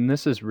 and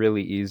this is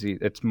really easy.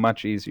 It's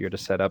much easier to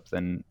set up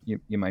than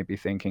you might be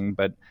thinking,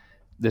 but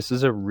this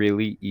is a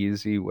really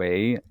easy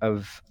way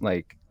of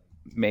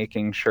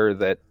making sure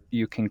that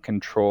you can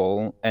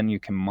control and you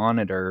can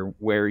monitor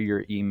where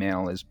your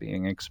email is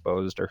being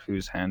exposed or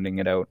who's handing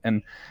it out.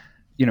 And,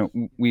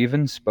 we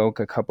even spoke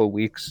a couple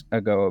weeks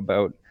ago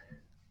about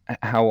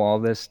how all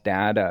this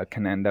data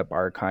can end up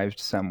archived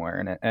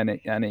somewhere, and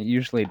it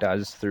usually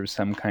does through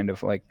some kind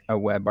of a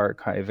web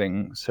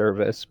archiving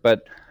service.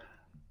 But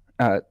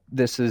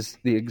this is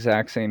the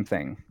exact same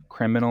thing.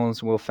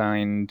 Criminals will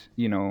find,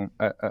 a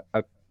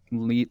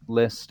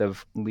list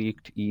of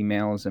leaked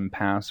emails and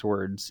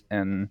passwords,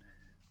 and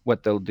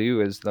what they'll do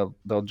is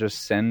they'll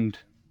just send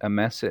a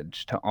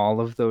message to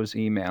all of those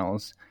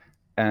emails.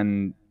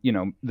 And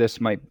this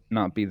might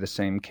not be the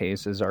same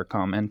case as our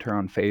commenter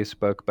on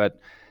Facebook, but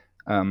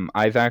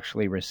I've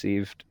actually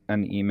received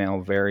an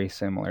email very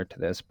similar to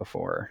this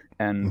before.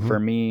 And for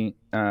me,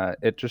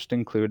 it just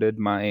included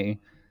my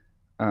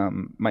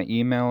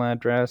email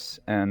address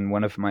and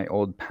one of my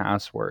old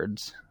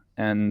passwords.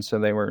 And so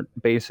they were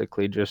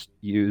basically just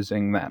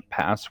using that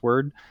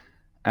password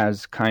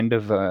as kind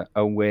of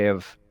a way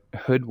of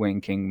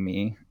hoodwinking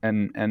me.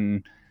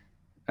 And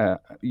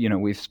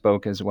we've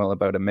spoke as well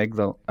about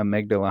amygdala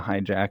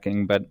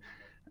hijacking, but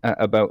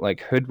about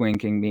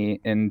hoodwinking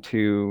me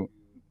into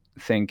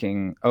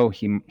thinking, oh,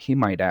 he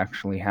might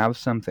actually have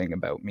something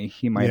about me.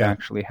 He might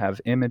actually have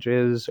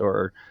images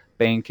or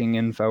banking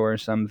info or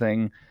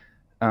something.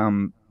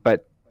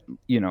 But,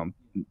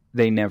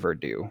 they never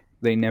do.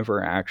 They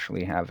never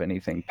actually have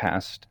anything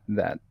past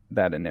that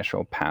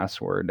initial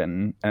password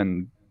and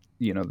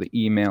the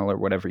email or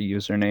whatever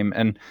username.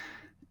 And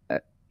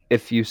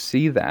if you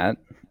see that,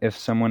 if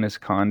someone is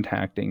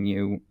contacting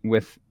you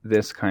with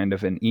this kind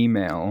of an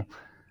email,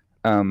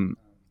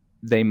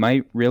 they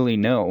might really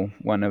know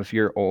one of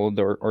your old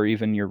or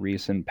even your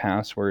recent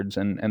passwords,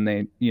 and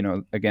they,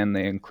 again,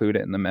 they include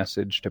it in the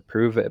message to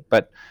prove it.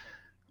 But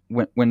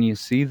when you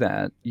see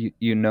that,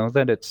 you know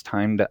that it's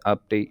time to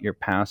update your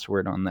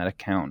password on that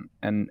account,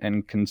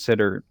 and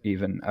consider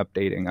even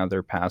updating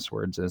other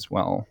passwords as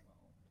well.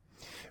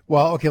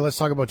 Well, okay, let's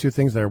talk about two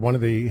things there. One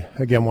of the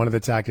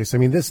tactics. I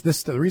mean,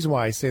 the reason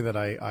why I say that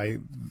I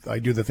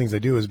do the things I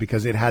do is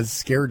because it has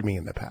scared me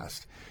in the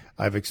past.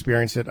 I've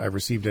experienced it. I've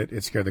received it.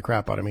 It scared the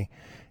crap out of me.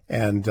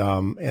 And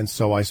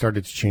so I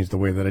started to change the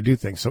way that I do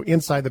things. So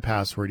inside the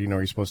password,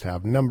 you're supposed to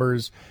have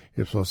numbers,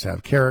 you're supposed to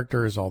have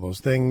characters, all those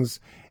things.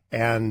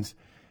 And,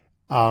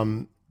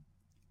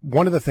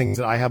 one of the things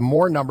that I have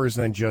more numbers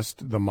than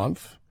just the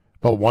month,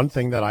 but one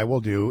thing that I will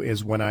do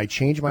is when I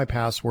change my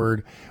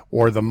password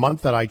or the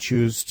month that I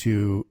choose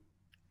to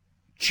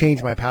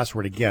change my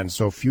password again.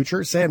 So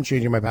future, say I'm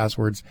changing my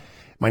passwords.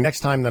 My next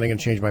time that I'm going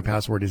to change my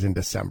password is in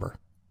December.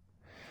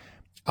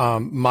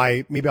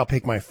 Maybe I'll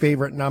pick my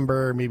favorite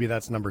number. Maybe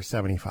that's number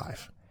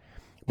 75.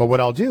 But what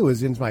I'll do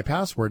is in my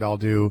password, I'll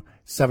do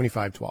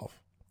 7512.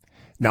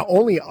 Now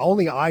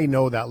only I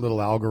know that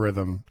little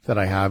algorithm that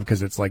I have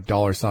because it's like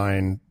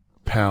 $,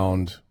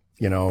 pound,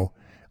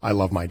 I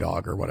love my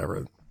dog or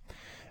whatever.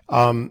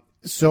 When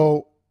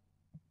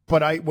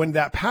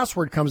that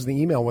password comes in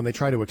the email, when they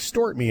try to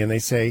extort me and they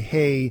say,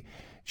 hey,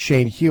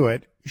 Shane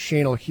Hewitt,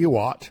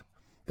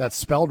 that's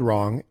spelled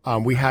wrong.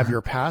 We have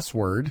your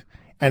password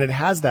and it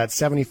has that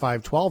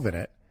 7512 in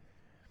it.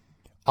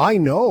 I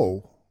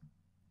know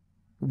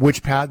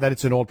that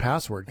it's an old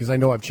password because I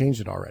know I've changed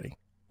it already.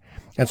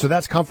 And so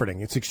that's comforting.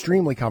 It's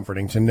extremely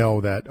comforting to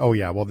know that, oh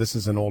yeah, well, this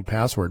is an old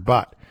password.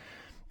 But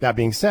that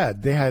being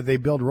said, they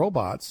build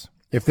robots.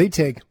 If they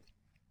take,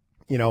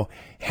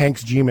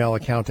 Hank's Gmail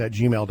account at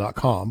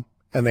gmail.com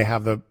and they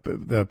have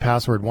the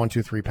password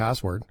 123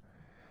 password,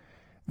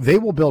 they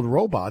will build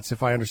robots,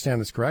 if I understand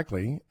this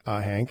correctly,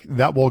 Hank,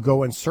 that will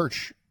go and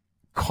search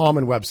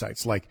common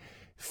websites like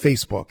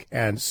Facebook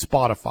and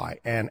Spotify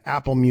and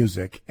Apple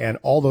Music and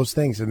all those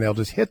things. And they'll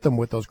just hit them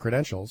with those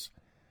credentials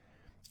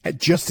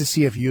just to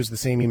see if you use the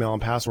same email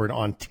and password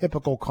on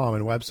typical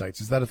common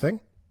websites. Is that a thing?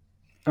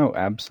 Oh,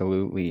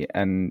 absolutely.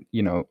 And,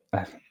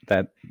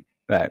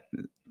 that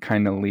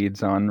kind of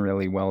leads on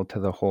really well to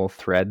the whole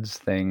Threads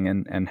thing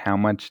and how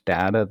much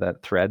data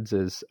that Threads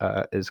is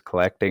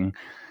collecting.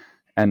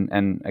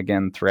 And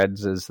again,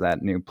 Threads is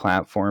that new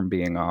platform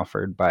being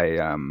offered by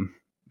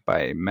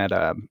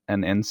Meta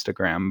and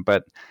Instagram.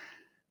 But,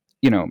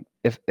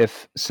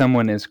 if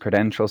someone is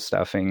credential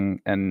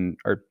stuffing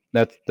or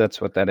that's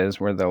what that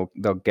is, where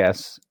they'll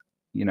guess,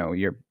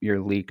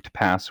 your leaked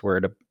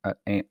password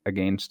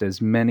against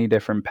as many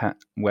different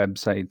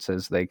websites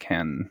as they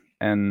can.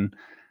 And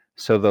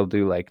so they'll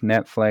do like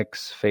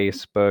Netflix,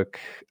 Facebook,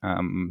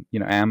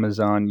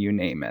 Amazon, you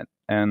name it.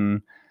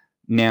 And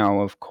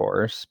now, of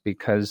course,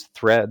 because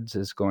Threads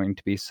is going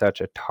to be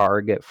such a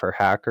target for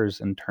hackers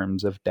in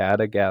terms of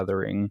data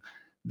gathering,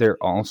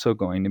 they're also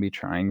going to be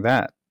trying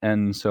that.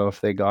 And so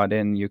if they got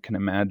in, you can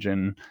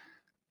imagine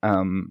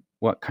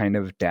what kind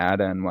of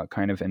data and what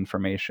kind of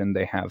information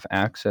they have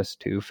access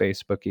to.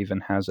 Facebook even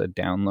has a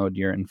download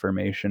your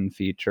information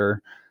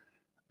feature.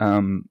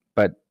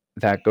 But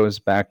that goes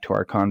back to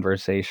our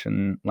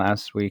conversation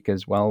last week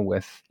as well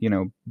with,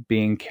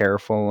 being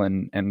careful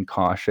and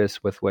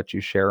cautious with what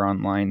you share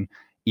online,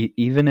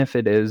 even if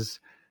it is,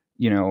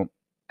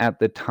 at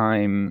the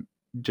time,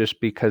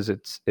 just because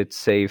it's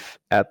safe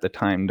at the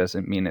time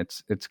doesn't mean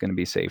it's going to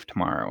be safe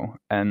tomorrow.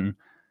 And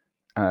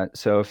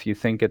so if you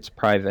think it's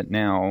private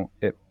now,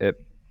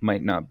 it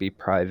might not be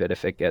private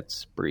if it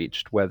gets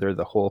breached, whether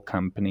the whole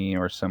company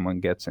or someone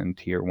gets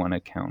into your one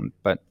account.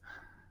 But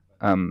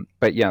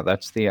yeah,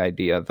 that's the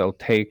idea. They'll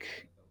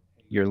take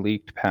your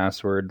leaked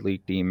password,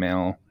 leaked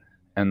email,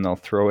 and they'll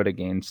throw it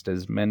against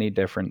as many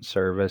different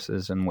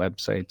services and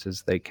websites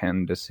as they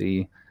can to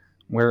see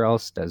where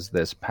else does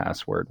this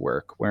password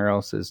work? Where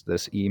else is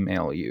this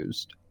email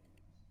used?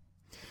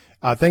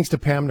 Thanks to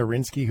Pam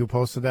Narinsky, who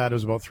posted that. It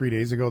was about 3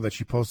 days ago that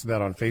she posted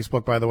that on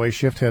Facebook, by the way,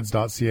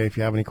 shiftheads.ca. If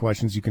you have any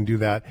questions, you can do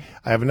that.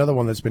 I have another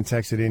one that's been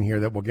texted in here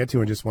that we'll get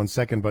to in just 1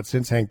 second. But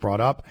since Hank brought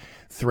up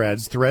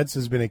Threads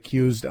has been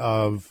accused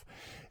of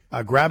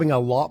grabbing a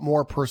lot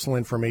more personal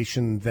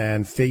information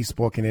than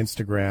Facebook and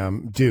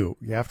Instagram do.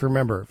 You have to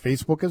remember,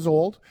 Facebook is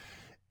old,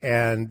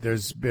 and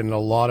there's been a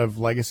lot of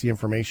legacy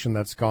information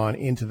that's gone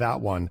into that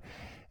one.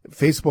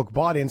 Facebook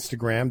bought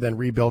Instagram, then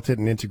rebuilt it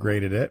and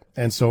integrated it.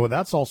 And so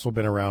that's also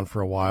been around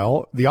for a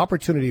while. The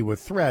opportunity with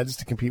Threads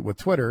to compete with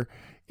Twitter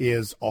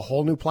is a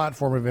whole new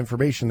platform of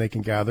information they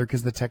can gather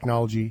because the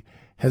technology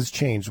has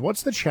changed.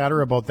 What's the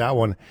chatter about that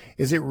one?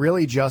 Is it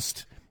really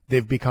just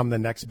they've become the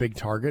next big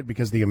target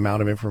because the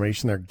amount of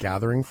information they're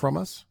gathering from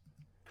us?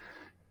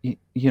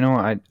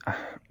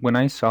 When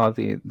I saw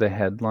the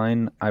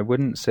headline, I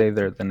wouldn't say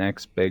they're the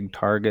next big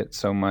target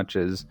so much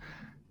as,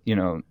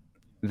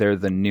 they're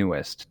the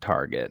newest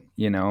target.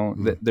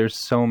 There's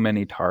so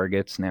many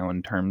targets now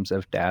in terms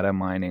of data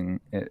mining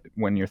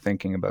when you're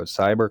thinking about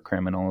cyber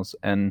criminals.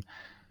 And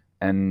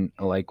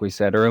like we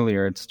said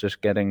earlier, it's just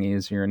getting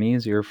easier and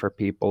easier for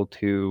people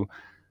to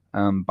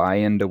buy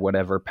into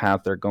whatever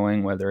path they're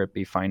going, whether it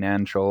be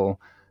financial,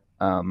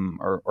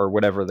 or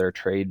whatever their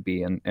trade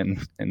be in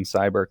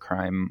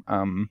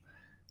cybercrime.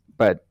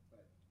 But,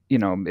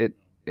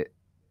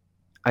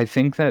 I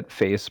think that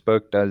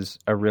Facebook does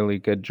a really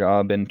good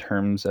job in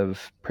terms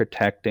of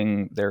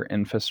protecting their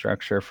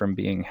infrastructure from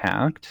being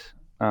hacked.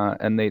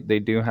 And they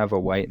do have a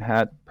white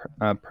hat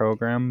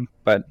program.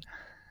 But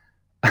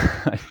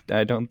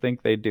I don't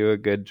think they do a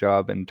good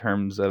job in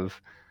terms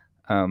of,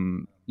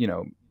 you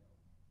know,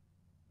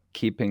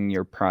 keeping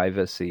your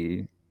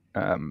privacy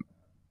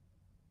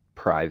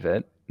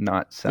private,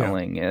 not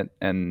selling it,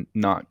 and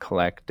not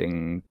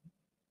collecting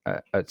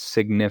a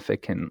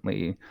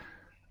significantly,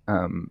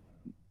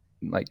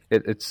 like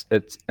it's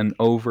an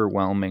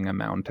overwhelming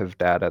amount of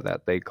data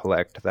that they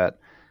collect that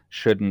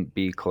shouldn't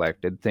be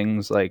collected.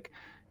 Things like,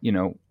 you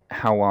know,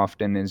 how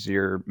often is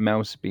your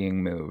mouse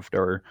being moved,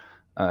 or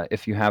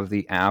if you have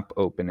the app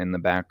open in the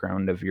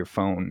background of your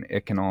phone,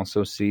 it can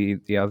also see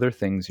the other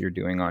things you're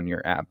doing on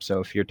your app.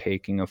 So if you're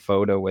taking a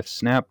photo with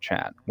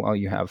Snapchat while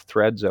you have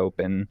Threads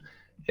open,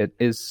 it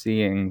is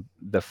seeing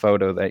the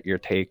photo that you're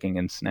taking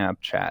in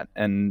Snapchat.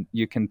 And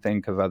you can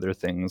think of other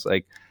things,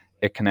 like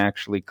it can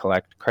actually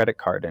collect credit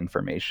card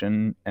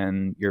information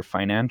and your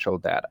financial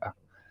data.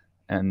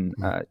 And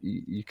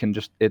you can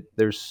just,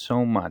 there's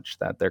so much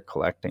that they're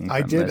collecting.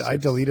 I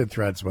deleted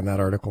Threads when that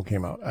article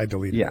came out. I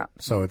deleted it.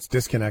 So it's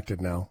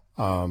disconnected now.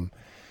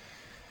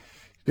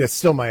 It's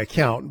still my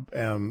account,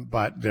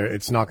 but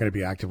it's not going to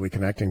be actively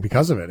connecting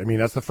because of it. I mean,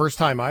 that's the first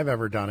time I've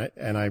ever done it.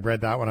 And I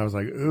read that one. I was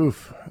like,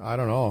 oof, I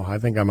don't know. I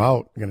think I'm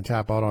out. I'm going to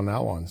tap out on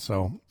that one.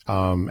 So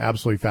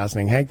absolutely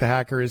fascinating. Hank the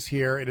Hacker is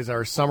here. It is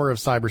our summer of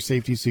cyber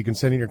safety, so you can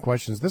send in your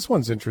questions. This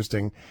one's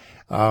interesting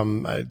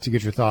to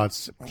get your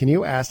thoughts. Can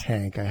you ask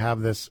Hank? I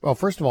have this. Well,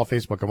 first of all,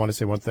 Facebook, I want to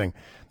say one thing.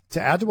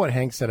 To add to what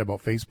Hank said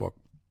about Facebook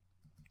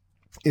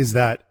is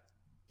that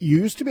you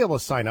used to be able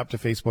to sign up to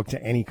Facebook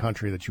to any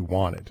country that you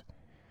wanted.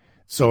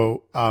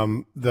 So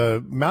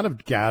the amount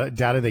of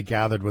data they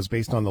gathered was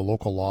based on the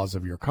local laws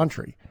of your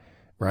country,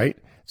 right?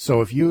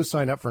 So if you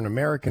signed up for an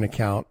American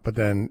account, but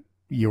then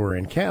you were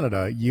in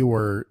Canada, you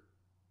were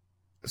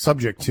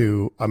subject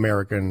to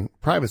American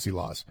privacy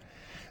laws.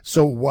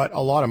 So what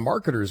a lot of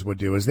marketers would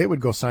do is they would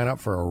go sign up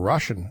for a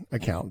Russian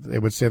account. They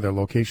would say their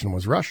location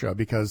was Russia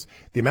because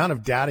the amount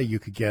of data you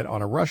could get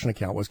on a Russian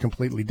account was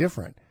completely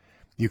different.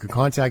 You could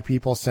contact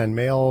people, send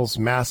mails,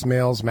 mass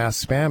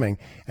spamming,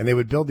 and they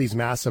would build these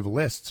massive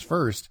lists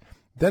first.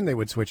 Then they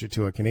would switch it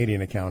to a Canadian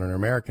account or an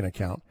American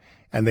account,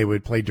 and they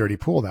would play dirty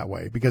pool that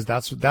way because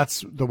that's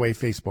the way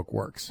Facebook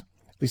works.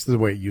 At least the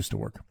way it used to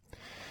work.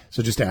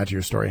 So just to add to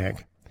your story,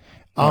 Hank.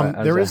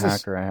 As a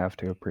hacker, I have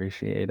to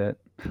appreciate it.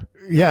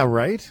 Yeah,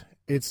 right.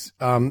 It's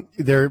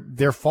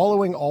they're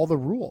following all the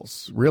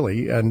rules,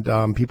 really, and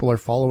people are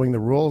following the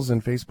rules,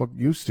 and Facebook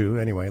used to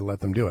anyway. Let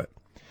them do it.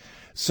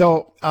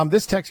 So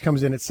this text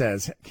comes in. It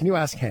says, can you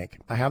ask Hank?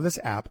 I have this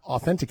app,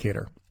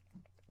 Authenticator.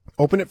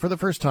 Open it for the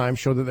first time,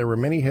 showed that there were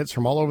many hits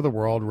from all over the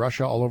world,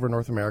 Russia, all over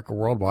North America,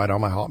 worldwide,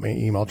 on my Hotmail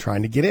email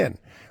trying to get in.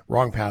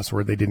 Wrong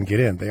password, they didn't get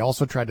in. They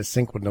also tried to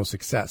sync with no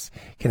success.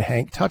 Can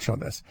Hank touch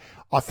on this?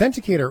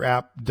 Authenticator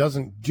app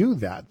doesn't do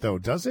that, though,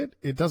 does it?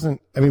 It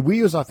doesn't. I mean, we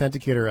use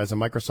Authenticator as a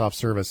Microsoft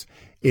service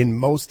in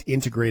most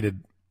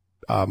integrated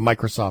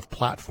Microsoft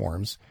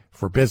platforms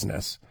for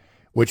business,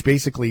 which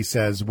basically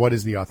says, what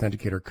is the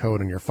Authenticator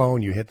code on your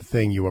phone? You hit the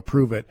thing, you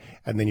approve it,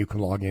 and then you can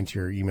log into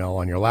your email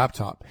on your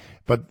laptop.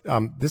 But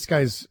this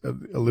guy's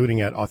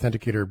alluding at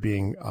Authenticator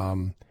being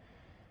an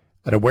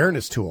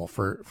awareness tool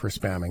for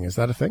spamming. Is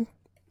that a thing?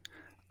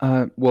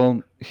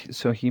 Well,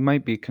 so he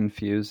might be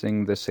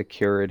confusing the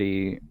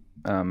security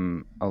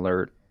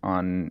alert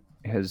on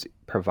his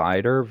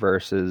provider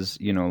versus,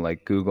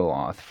 like Google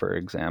Auth, for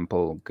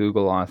example.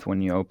 Google Auth,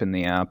 when you open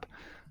the app,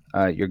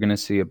 you're going to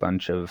see a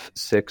bunch of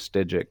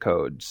 6-digit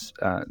codes,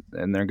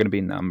 and they're going to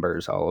be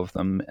numbers, all of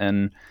them.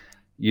 And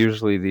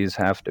usually these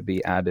have to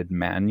be added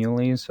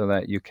manually so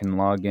that you can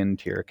log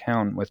into your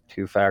account with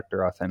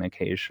two-factor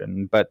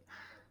authentication. But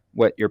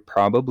what you're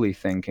probably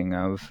thinking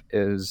of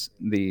is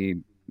the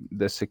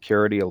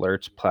security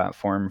alerts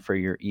platform for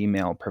your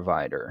email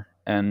provider.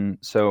 And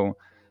so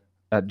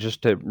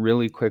just to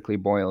really quickly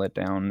boil it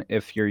down,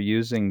 if you're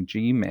using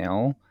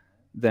Gmail,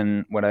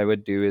 then what I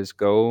would do is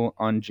go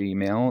on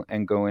Gmail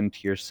and go into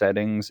your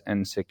settings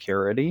and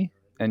security,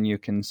 and you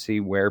can see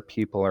where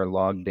people are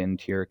logged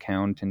into your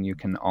account, and you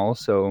can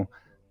also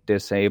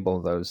disable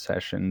those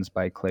sessions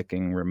by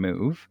clicking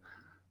remove.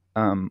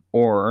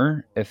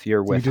 Or if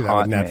you're with you do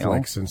that Hotmail, with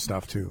Netflix and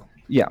stuff too.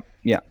 Yeah.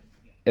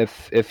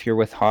 If you're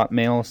with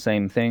Hotmail,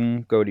 same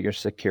thing. Go to your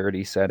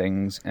security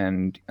settings,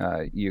 and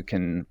you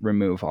can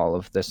remove all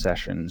of the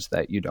sessions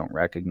that you don't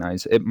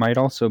recognize. It might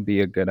also be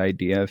a good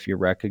idea if you're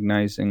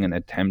recognizing an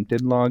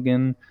attempted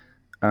login,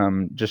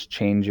 just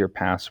change your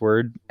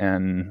password,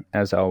 and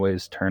as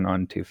always, turn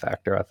on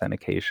two-factor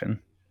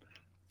authentication.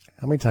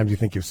 How many times do you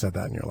think you've said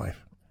that in your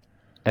life?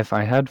 If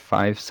I had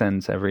 5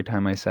 cents every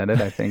time I said it,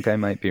 I think I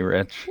might be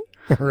rich.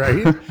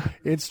 Right?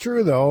 It's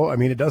true, though. I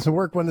mean, it doesn't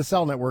work when the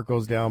cell network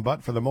goes down,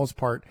 but for the most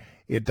part,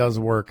 it does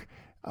work,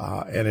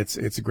 and it's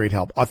a great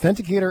help.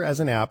 Authenticator as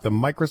an app, the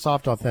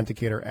Microsoft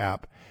Authenticator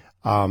app,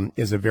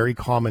 is a very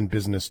common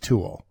business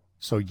tool.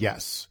 So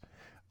yes,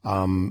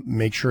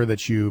 make sure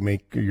that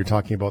you're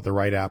talking about the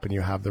right app and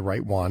you have the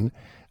right one.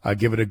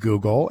 Give it a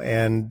Google,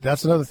 and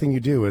that's another thing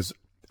you do is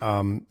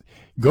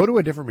go to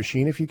a different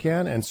machine if you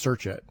can and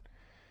search it.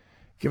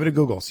 Give it a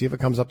Google. See if it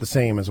comes up the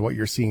same as what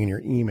you're seeing in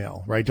your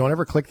email, right? Don't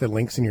ever click the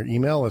links in your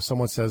email if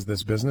someone says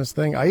this business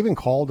thing. I even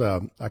called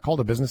a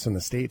business in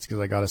the States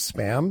because I got a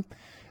spam,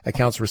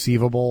 accounts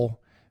receivable,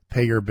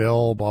 pay your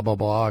bill, blah, blah,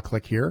 blah,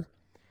 click here,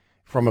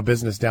 from a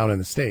business down in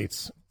the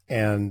States.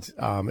 And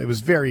it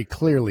was very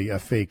clearly a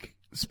fake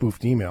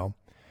spoofed email.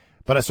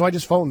 But so I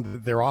just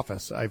phoned their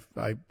office.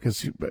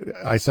 Because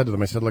I said to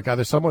them, I said, look,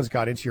 either someone's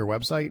got into your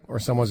website or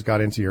someone's got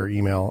into your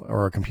email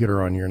or a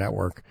computer on your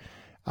network.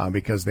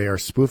 Because they are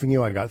spoofing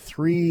you. I got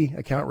 3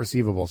 account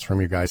receivables from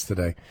you guys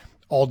today,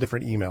 all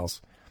different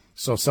emails.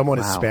 So someone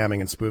is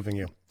spamming and spoofing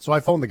you. So I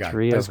phoned the guy.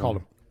 I just called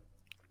him.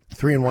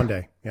 3 in one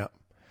day. Yeah.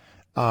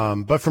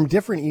 But from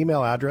different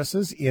email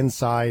addresses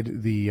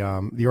inside the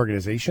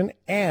organization.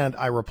 And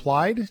I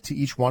replied to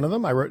each one of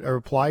them. I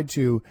replied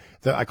to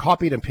I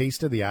copied and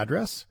pasted the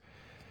address.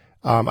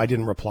 I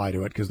didn't reply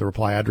to it because the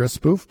reply address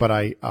spoof, but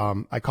I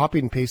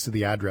copied and pasted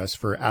the address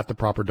for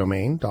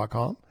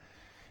attheproperdomain.com.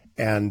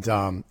 And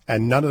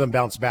none of them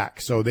bounced back.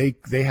 So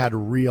they had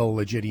real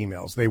legit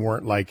emails. They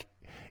weren't like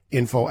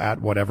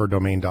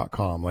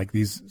info@whateverdomain.com. Like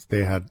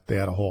they had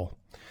a hole.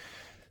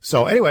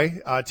 So anyway,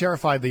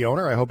 terrified the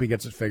owner. I hope he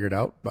gets it figured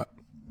out, but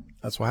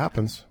that's what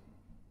happens.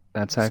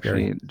 That's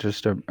actually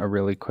just a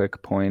really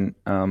quick point.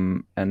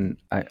 And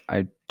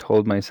I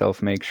told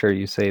myself, make sure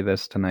you say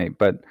this tonight,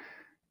 but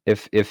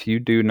if you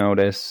do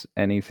notice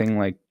anything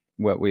like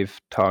what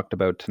we've talked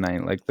about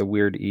tonight, like the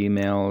weird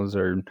emails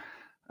or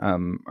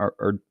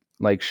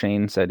like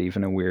Shane said,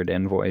 even a weird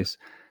invoice.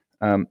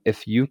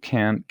 If you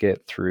can't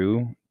get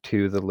through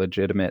to the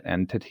legitimate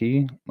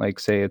entity, like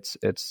say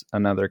it's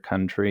another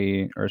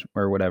country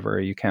or whatever,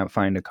 you can't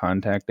find a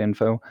contact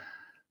info,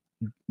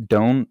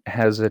 don't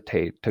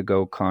hesitate to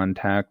go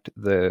contact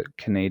the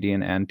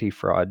Canadian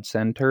Anti-Fraud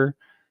Center,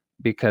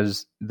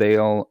 because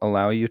they'll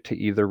allow you to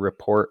either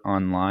report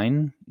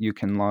online, you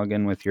can log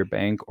in with your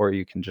bank, or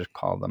you can just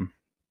call them.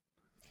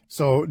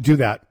 So do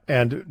that,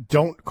 and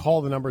don't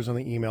call the numbers on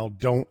the email.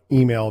 Don't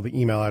email the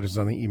email address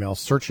on the email.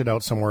 Search it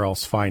out somewhere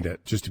else. Find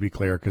it, just to be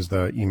clear, because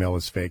the email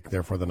is fake.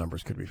 Therefore, the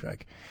numbers could be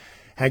fake.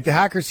 Hank the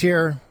Hacker's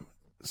here.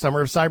 Summer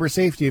of Cyber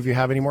Safety. If you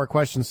have any more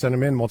questions, send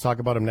them in. We'll talk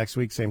about them next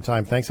week, same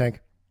time. Thanks, Hank.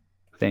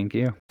 Thank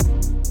you.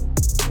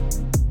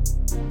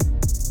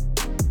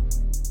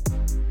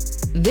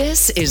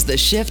 This is the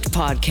Shift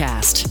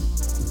Podcast.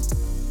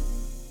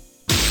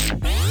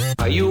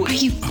 Are you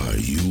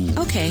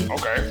okay?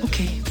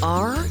 Okay.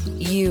 Are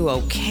you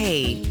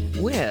okay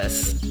with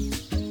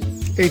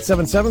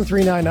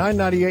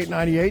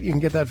 877-399-9898. You can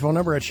get that phone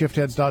number at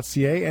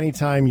shiftheads.ca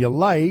anytime you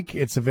like.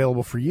 It's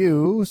available for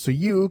you, so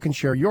you can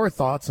share your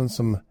thoughts on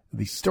some of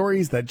these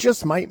stories that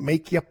just might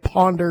make you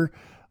ponder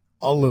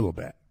a little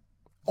bit.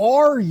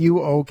 Are you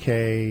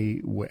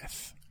okay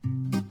with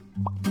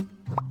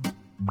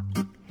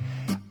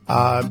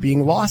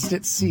being lost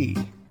at sea?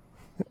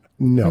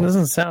 No. It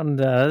doesn't sound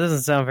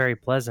very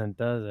pleasant,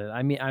 does it?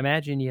 I mean, I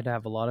imagine you'd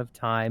have a lot of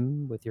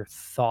time with your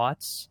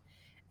thoughts,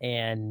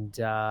 and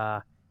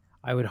I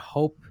would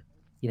hope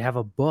you'd have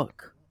a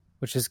book,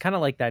 which is kind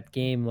of like that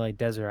game like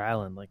Desert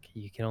Island. Like,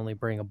 you can only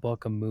bring a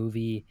book, a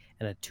movie,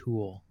 and a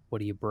tool. What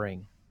do you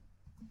bring?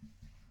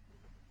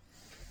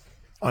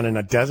 On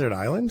a desert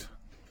island?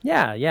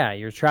 Yeah.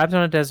 You're trapped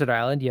on a desert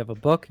island. You have a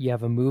book, you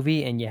have a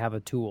movie, and you have a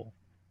tool.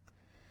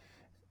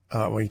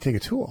 Well, you take a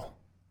tool.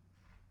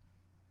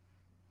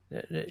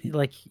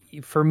 Like,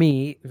 for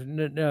me,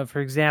 for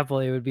example,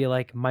 it would be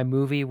like my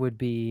movie would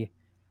be,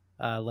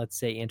 let's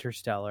say,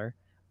 Interstellar.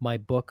 My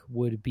book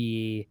would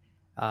be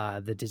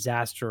The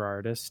Disaster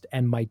Artist,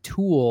 and my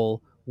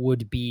tool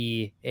would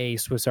be a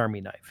Swiss Army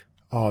knife.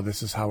 Oh,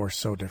 this is how we're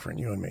so different,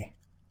 you and me.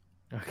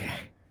 Okay.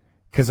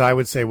 Because I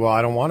would say, well,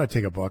 I don't want to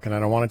take a book and I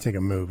don't want to take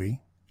a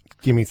movie.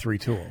 Give me 3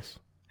 tools.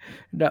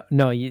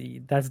 No,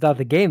 that's not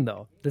the game,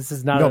 though. This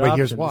is not. No, an but option.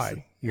 here's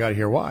why. You got to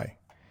hear why.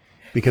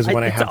 Because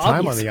when I have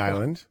time on the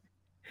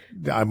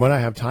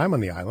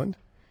island,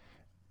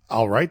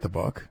 I'll write the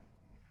book.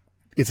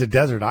 It's a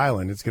desert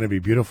island. It's going to be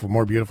beautiful,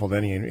 more beautiful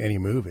than any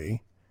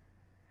movie.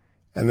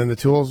 And then the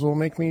tools will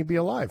make me be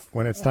alive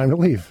when it's time to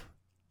leave.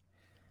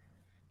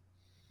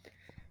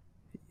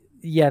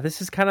 Yeah,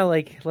 this is kind of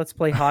like, let's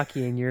play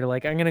hockey, and you're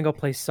like, I'm going to go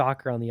play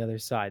soccer on the other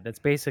side. That's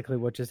basically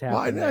what just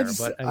happened there.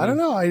 I don't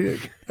know. I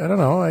don't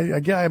know. I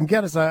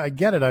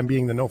get it. I'm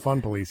being the no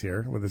fun police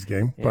here with this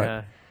game,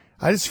 but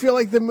I just feel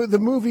like the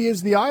movie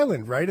is the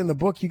island, right? In the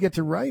book, you get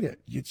to write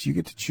it. You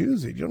get to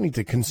choose it. You don't need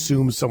to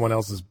consume someone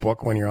else's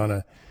book when you're on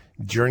a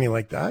journey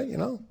like that, you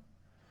know?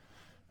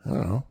 I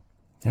don't know.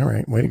 All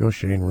right. Way to go,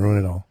 Shane.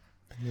 Ruin it all.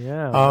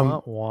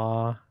 Yeah.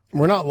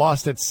 We're not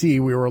lost at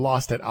sea. We were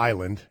lost at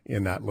island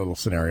in that little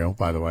scenario,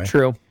 by the way.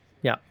 True.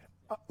 Yeah.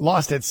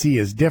 Lost at sea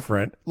is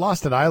different.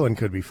 Lost at island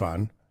could be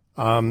fun.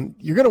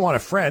 You're going to want a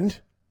friend.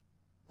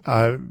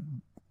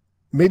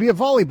 Maybe a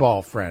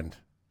volleyball friend.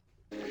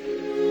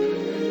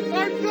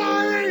 I'm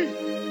sorry!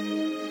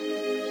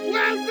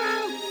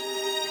 Wilson!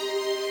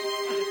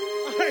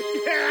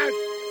 I can't!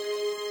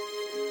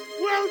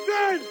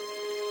 Wilson!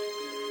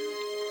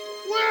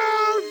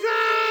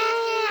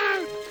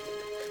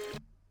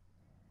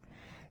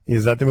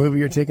 Is that the movie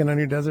you're taking on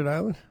your desert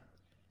island?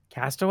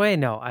 Castaway?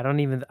 No, I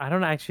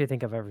don't actually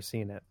think I've ever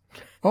seen it.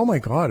 Oh my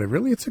God.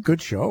 It's a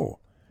good show.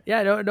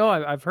 Yeah, no,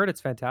 I've heard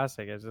it's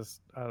fantastic. I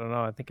don't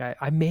know. I think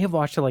I may have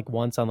watched it like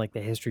once on like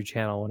the History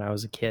Channel when I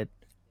was a kid.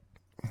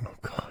 Oh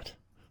God.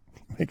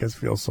 Make us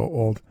feel so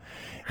old.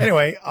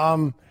 Anyway,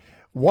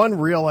 one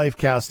real life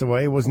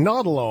castaway was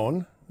not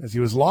alone, as he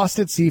was lost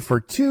at sea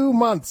for 2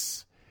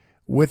 months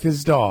with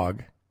his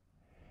dog,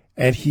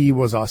 and he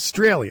was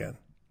Australian.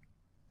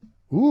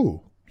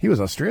 Ooh, he was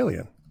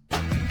Australian.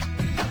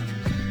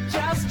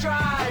 Just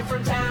drive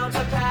from town to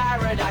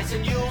paradise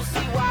and you'll see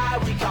why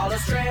we call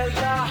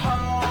Australia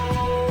home.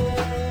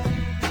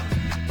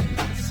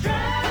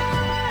 Australia.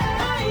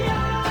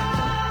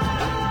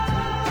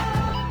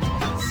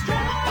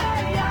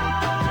 Australia.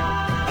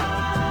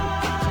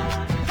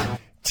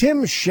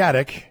 Tim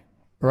Shattuck,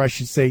 or I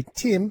should say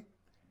Tim.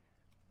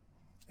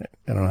 I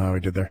don't know how I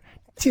did there.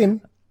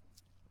 Tim.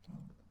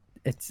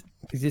 It's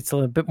a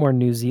little bit more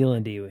New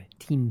Zealandy.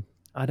 Team.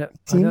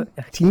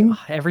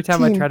 Every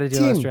time I try to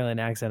do an Australian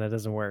accent, it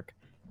doesn't work.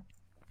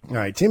 All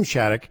right, Tim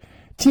Shattuck.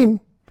 Tim,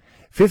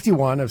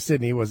 51, of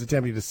Sydney, was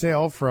attempting to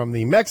sail from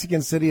the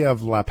Mexican city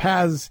of La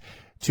Paz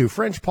to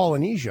French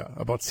Polynesia,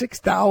 about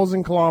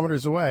 6,000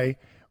 kilometers away,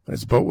 when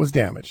his boat was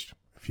damaged.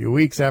 A few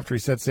weeks after he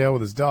set sail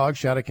with his dog,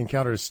 Shattuck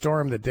encountered a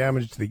storm that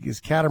damaged his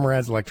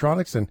catamaran's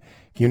electronics and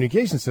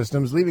communication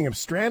systems, leaving him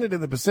stranded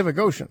in the Pacific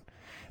Ocean.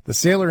 The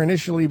sailor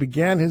initially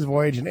began his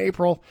voyage in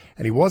April,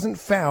 and he wasn't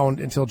found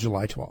until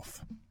July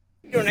 12th.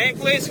 Your name,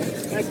 please?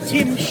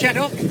 Tim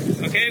Shattuck.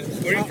 Okay,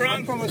 where are you from?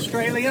 I'm from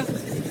Australia.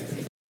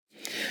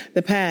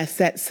 The pair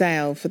set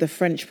sail for the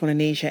French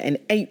Polynesia in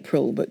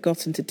April, but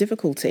got into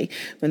difficulty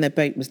when their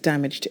boat was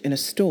damaged in a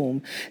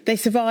storm. They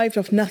survived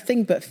off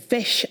nothing but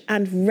fish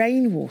and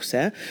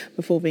rainwater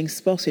before being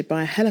spotted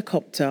by a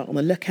helicopter on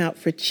the lookout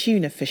for a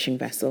tuna fishing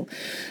vessel.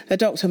 A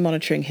doctor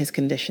monitoring his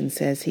condition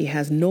says he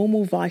has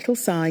normal vital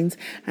signs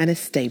and is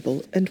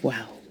stable and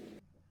well.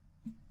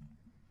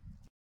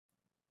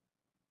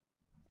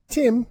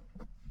 Tim.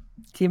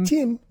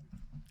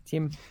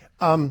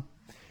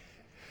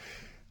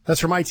 That's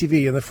from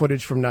ITV and the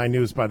footage from 9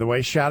 News, by the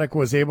way. Shattuck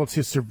was able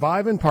to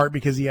survive in part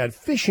because he had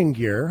fishing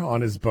gear on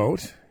his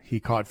boat.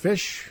 He caught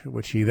fish,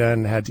 which he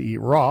then had to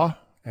eat raw,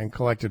 and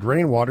collected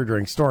rainwater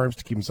during storms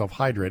to keep himself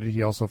hydrated.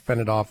 He also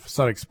fended off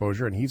sun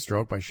exposure and heat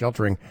stroke by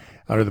sheltering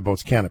under the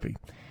boat's canopy.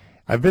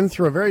 I've been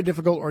through a very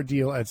difficult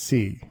ordeal at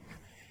sea,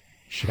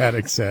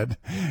 Shattuck said.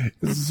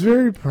 This is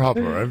very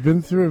proper. I've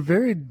been through a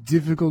very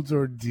difficult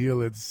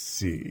ordeal at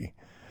sea.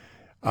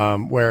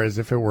 Whereas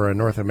if it were a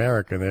North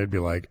American, they'd be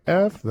like,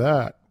 F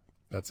that.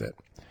 That's it.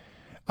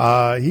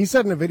 He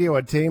said in a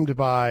video tamed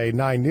by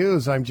 9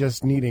 News, I'm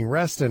just needing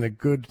rest and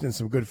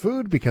some good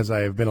food because I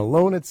have been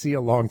alone at sea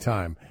a long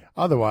time.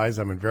 Otherwise,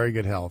 I'm in very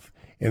good health.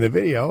 In the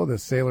video, the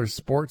sailor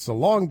sports a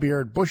long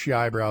beard, bushy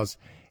eyebrows,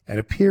 and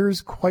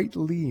appears quite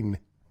lean.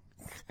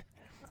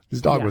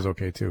 His dog was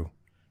okay, too.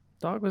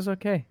 Dog was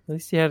okay. At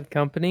least he had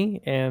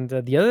company. And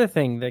the other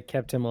thing that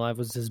kept him alive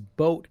was his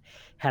boat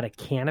had a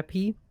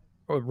canopy,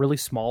 a really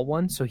small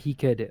one, so he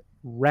could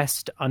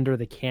rest under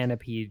the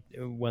canopy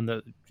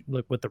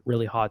with the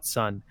really hot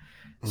sun.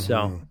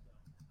 So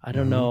I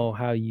don't know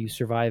how you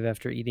survive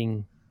after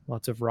eating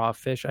lots of raw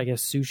fish. I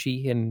guess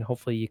sushi, and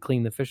hopefully you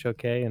clean the fish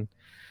okay. And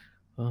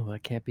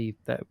that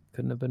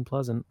couldn't have been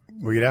pleasant.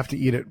 Well, you'd have to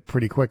eat it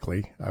pretty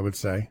quickly, I would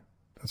say.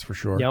 That's for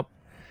sure. Yep.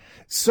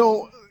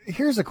 So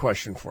here's a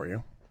question for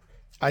you.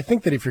 I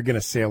think that if you're going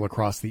to sail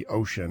across the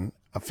ocean,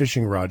 a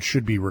fishing rod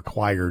should be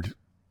required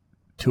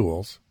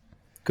tools.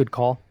 Good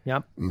call.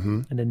 Yep.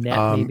 And a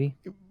net, maybe.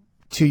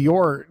 To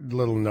your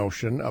little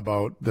notion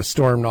about the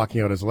storm knocking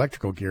out his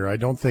electrical gear, I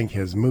don't think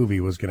his movie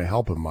was going to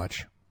help him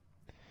much.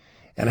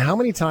 And how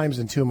many times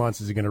in 2 months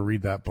is he going to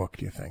read that book,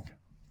 do you think?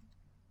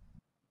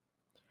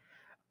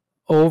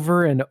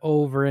 Over and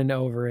over and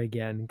over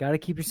again. Got to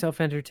keep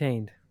yourself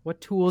entertained. What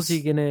tools are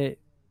you going to,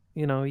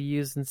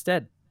 use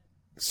instead?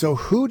 So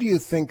who do you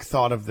think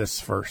thought of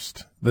this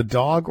first, the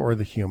dog or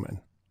the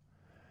human?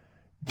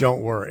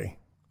 Don't worry.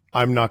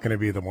 I'm not going to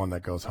be the one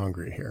that goes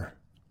hungry here.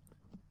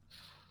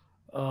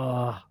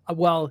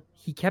 Well,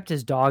 he kept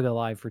his dog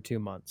alive for 2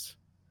 months,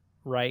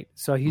 right?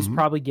 So he's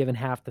probably given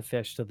half the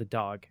fish to the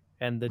dog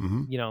and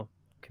the,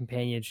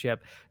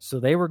 companionship.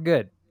 So they were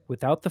good.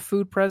 Without the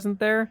food present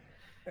there,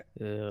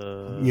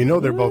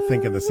 they're both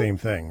thinking the same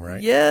thing,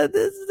 right? Yeah,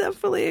 this is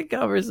definitely a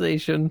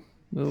conversation.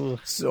 Ugh.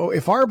 So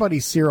if our buddy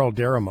Cyril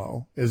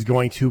Deramo is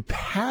going to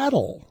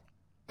paddle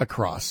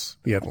across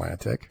the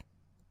Atlantic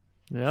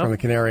from the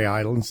Canary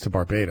Islands to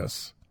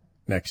Barbados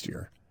next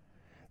year,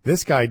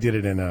 this guy did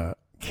it in a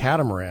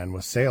catamaran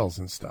with sails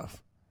and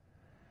stuff.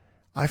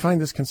 I find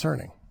this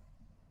concerning.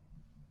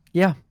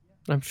 Yeah,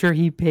 I'm sure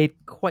he paid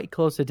quite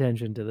close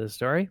attention to this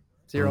story.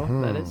 Cyril,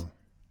 that is.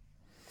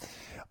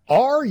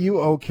 Are you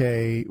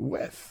okay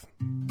with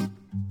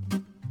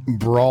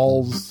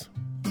brawls?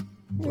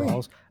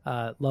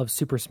 Love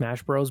Super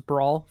Smash Bros.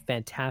 Brawl.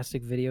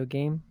 Fantastic video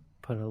game.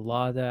 Put a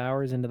lot of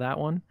hours into that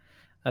one.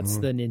 That's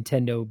the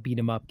Nintendo beat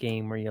 'em up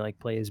game where you like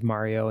play as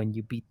Mario and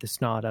you beat the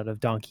snot out of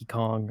Donkey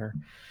Kong or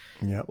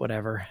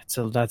whatever.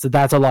 So that's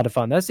a lot of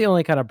fun. That's the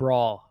only kind of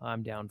brawl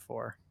I'm down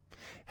for.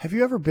 Have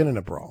you ever been in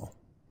a brawl?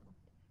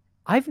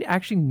 I've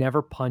actually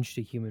never punched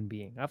a human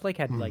being. I've like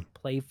had like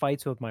play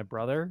fights with my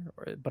brother,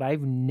 but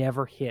I've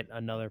never hit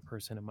another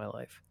person in my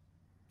life.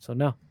 So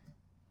no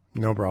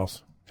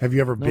brawls. Have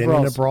you ever been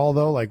in a brawl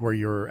though, like where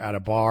you're at a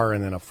bar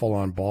and then a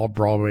full-on brawl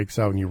breaks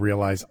out and you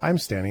realize I'm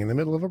standing in the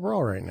middle of a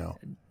brawl right now?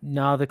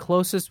 No, the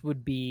closest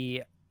would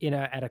be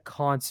at a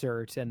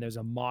concert and there's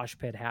a mosh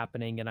pit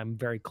happening and I'm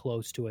very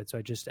close to it, so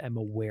I just am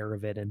aware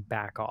of it and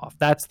back off.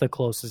 That's the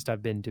closest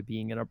I've been to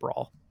being in a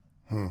brawl.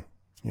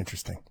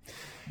 Interesting.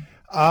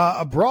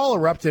 A brawl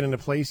erupted in a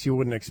place you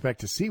wouldn't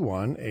expect to see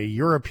one, a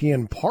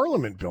European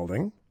Parliament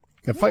building.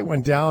 The fight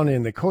went down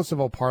in the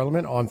Kosovo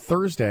Parliament on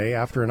Thursday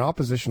after an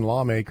opposition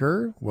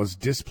lawmaker was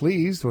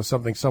displeased with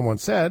something someone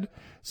said,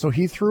 so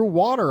he threw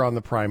water on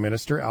the Prime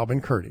Minister,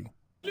 Albin Kurti.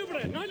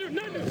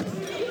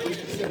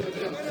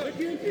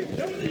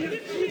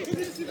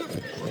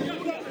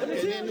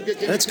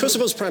 That's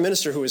Kosovo's Prime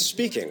Minister who was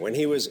speaking when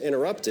he was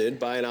interrupted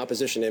by an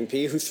opposition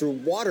MP who threw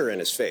water in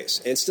his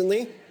face.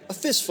 Instantly, a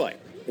fist fight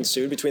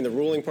ensued between the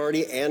ruling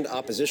party and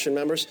opposition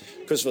members.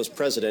 Kosovo's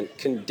president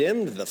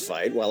condemned the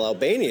fight, while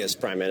Albania's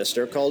prime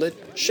minister called it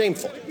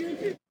shameful.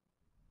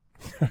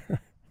 Can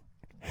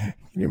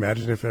you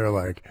imagine if they were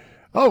like,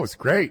 oh, it's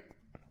great?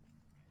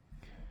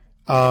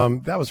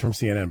 That was from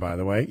CNN, by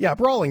the way. Yeah,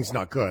 brawling's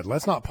not good.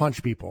 Let's not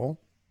punch people.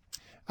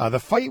 The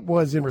fight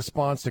was in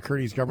response to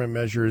Kurti's government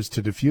measures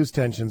to diffuse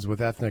tensions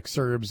with ethnic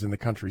Serbs in the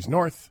country's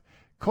north.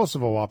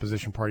 Kosovo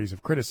opposition parties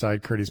have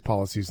criticized Kurti's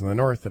policies in the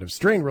north that have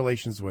strained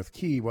relations with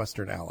key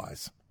Western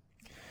allies.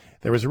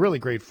 There was a really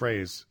great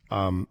phrase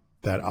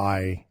that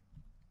I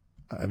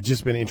have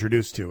just been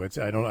introduced to.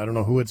 I don't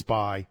know who it's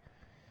by,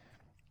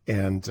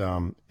 and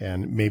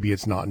maybe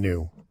it's not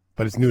new,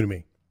 but it's new to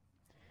me.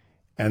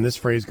 And this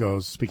phrase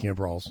goes, speaking of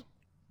brawls,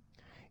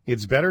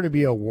 it's better to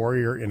be a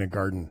warrior in a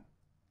garden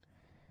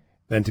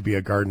than to be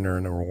a gardener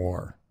in a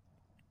war.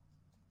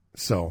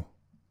 So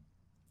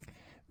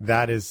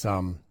that is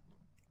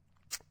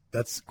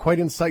that's quite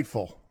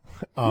insightful.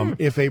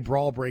 If a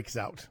brawl breaks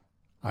out,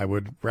 I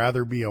would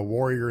rather be a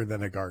warrior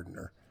than a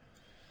gardener.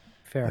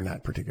 Fair. In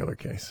that particular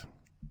case.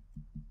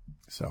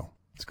 So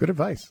it's good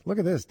advice. Look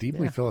at this.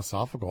 Deeply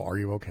philosophical. Are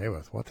you okay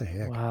with? What the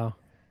heck? Wow.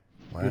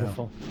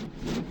 Beautiful.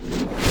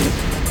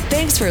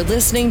 Thanks for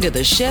listening to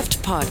the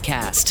Shift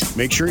Podcast.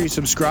 Make sure you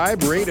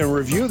subscribe, rate, and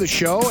review the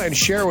show and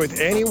share with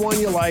anyone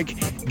you like.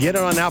 Get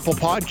it on Apple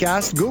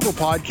Podcasts, Google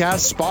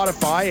Podcasts,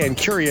 Spotify, and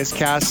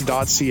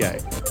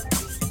CuriousCast.ca.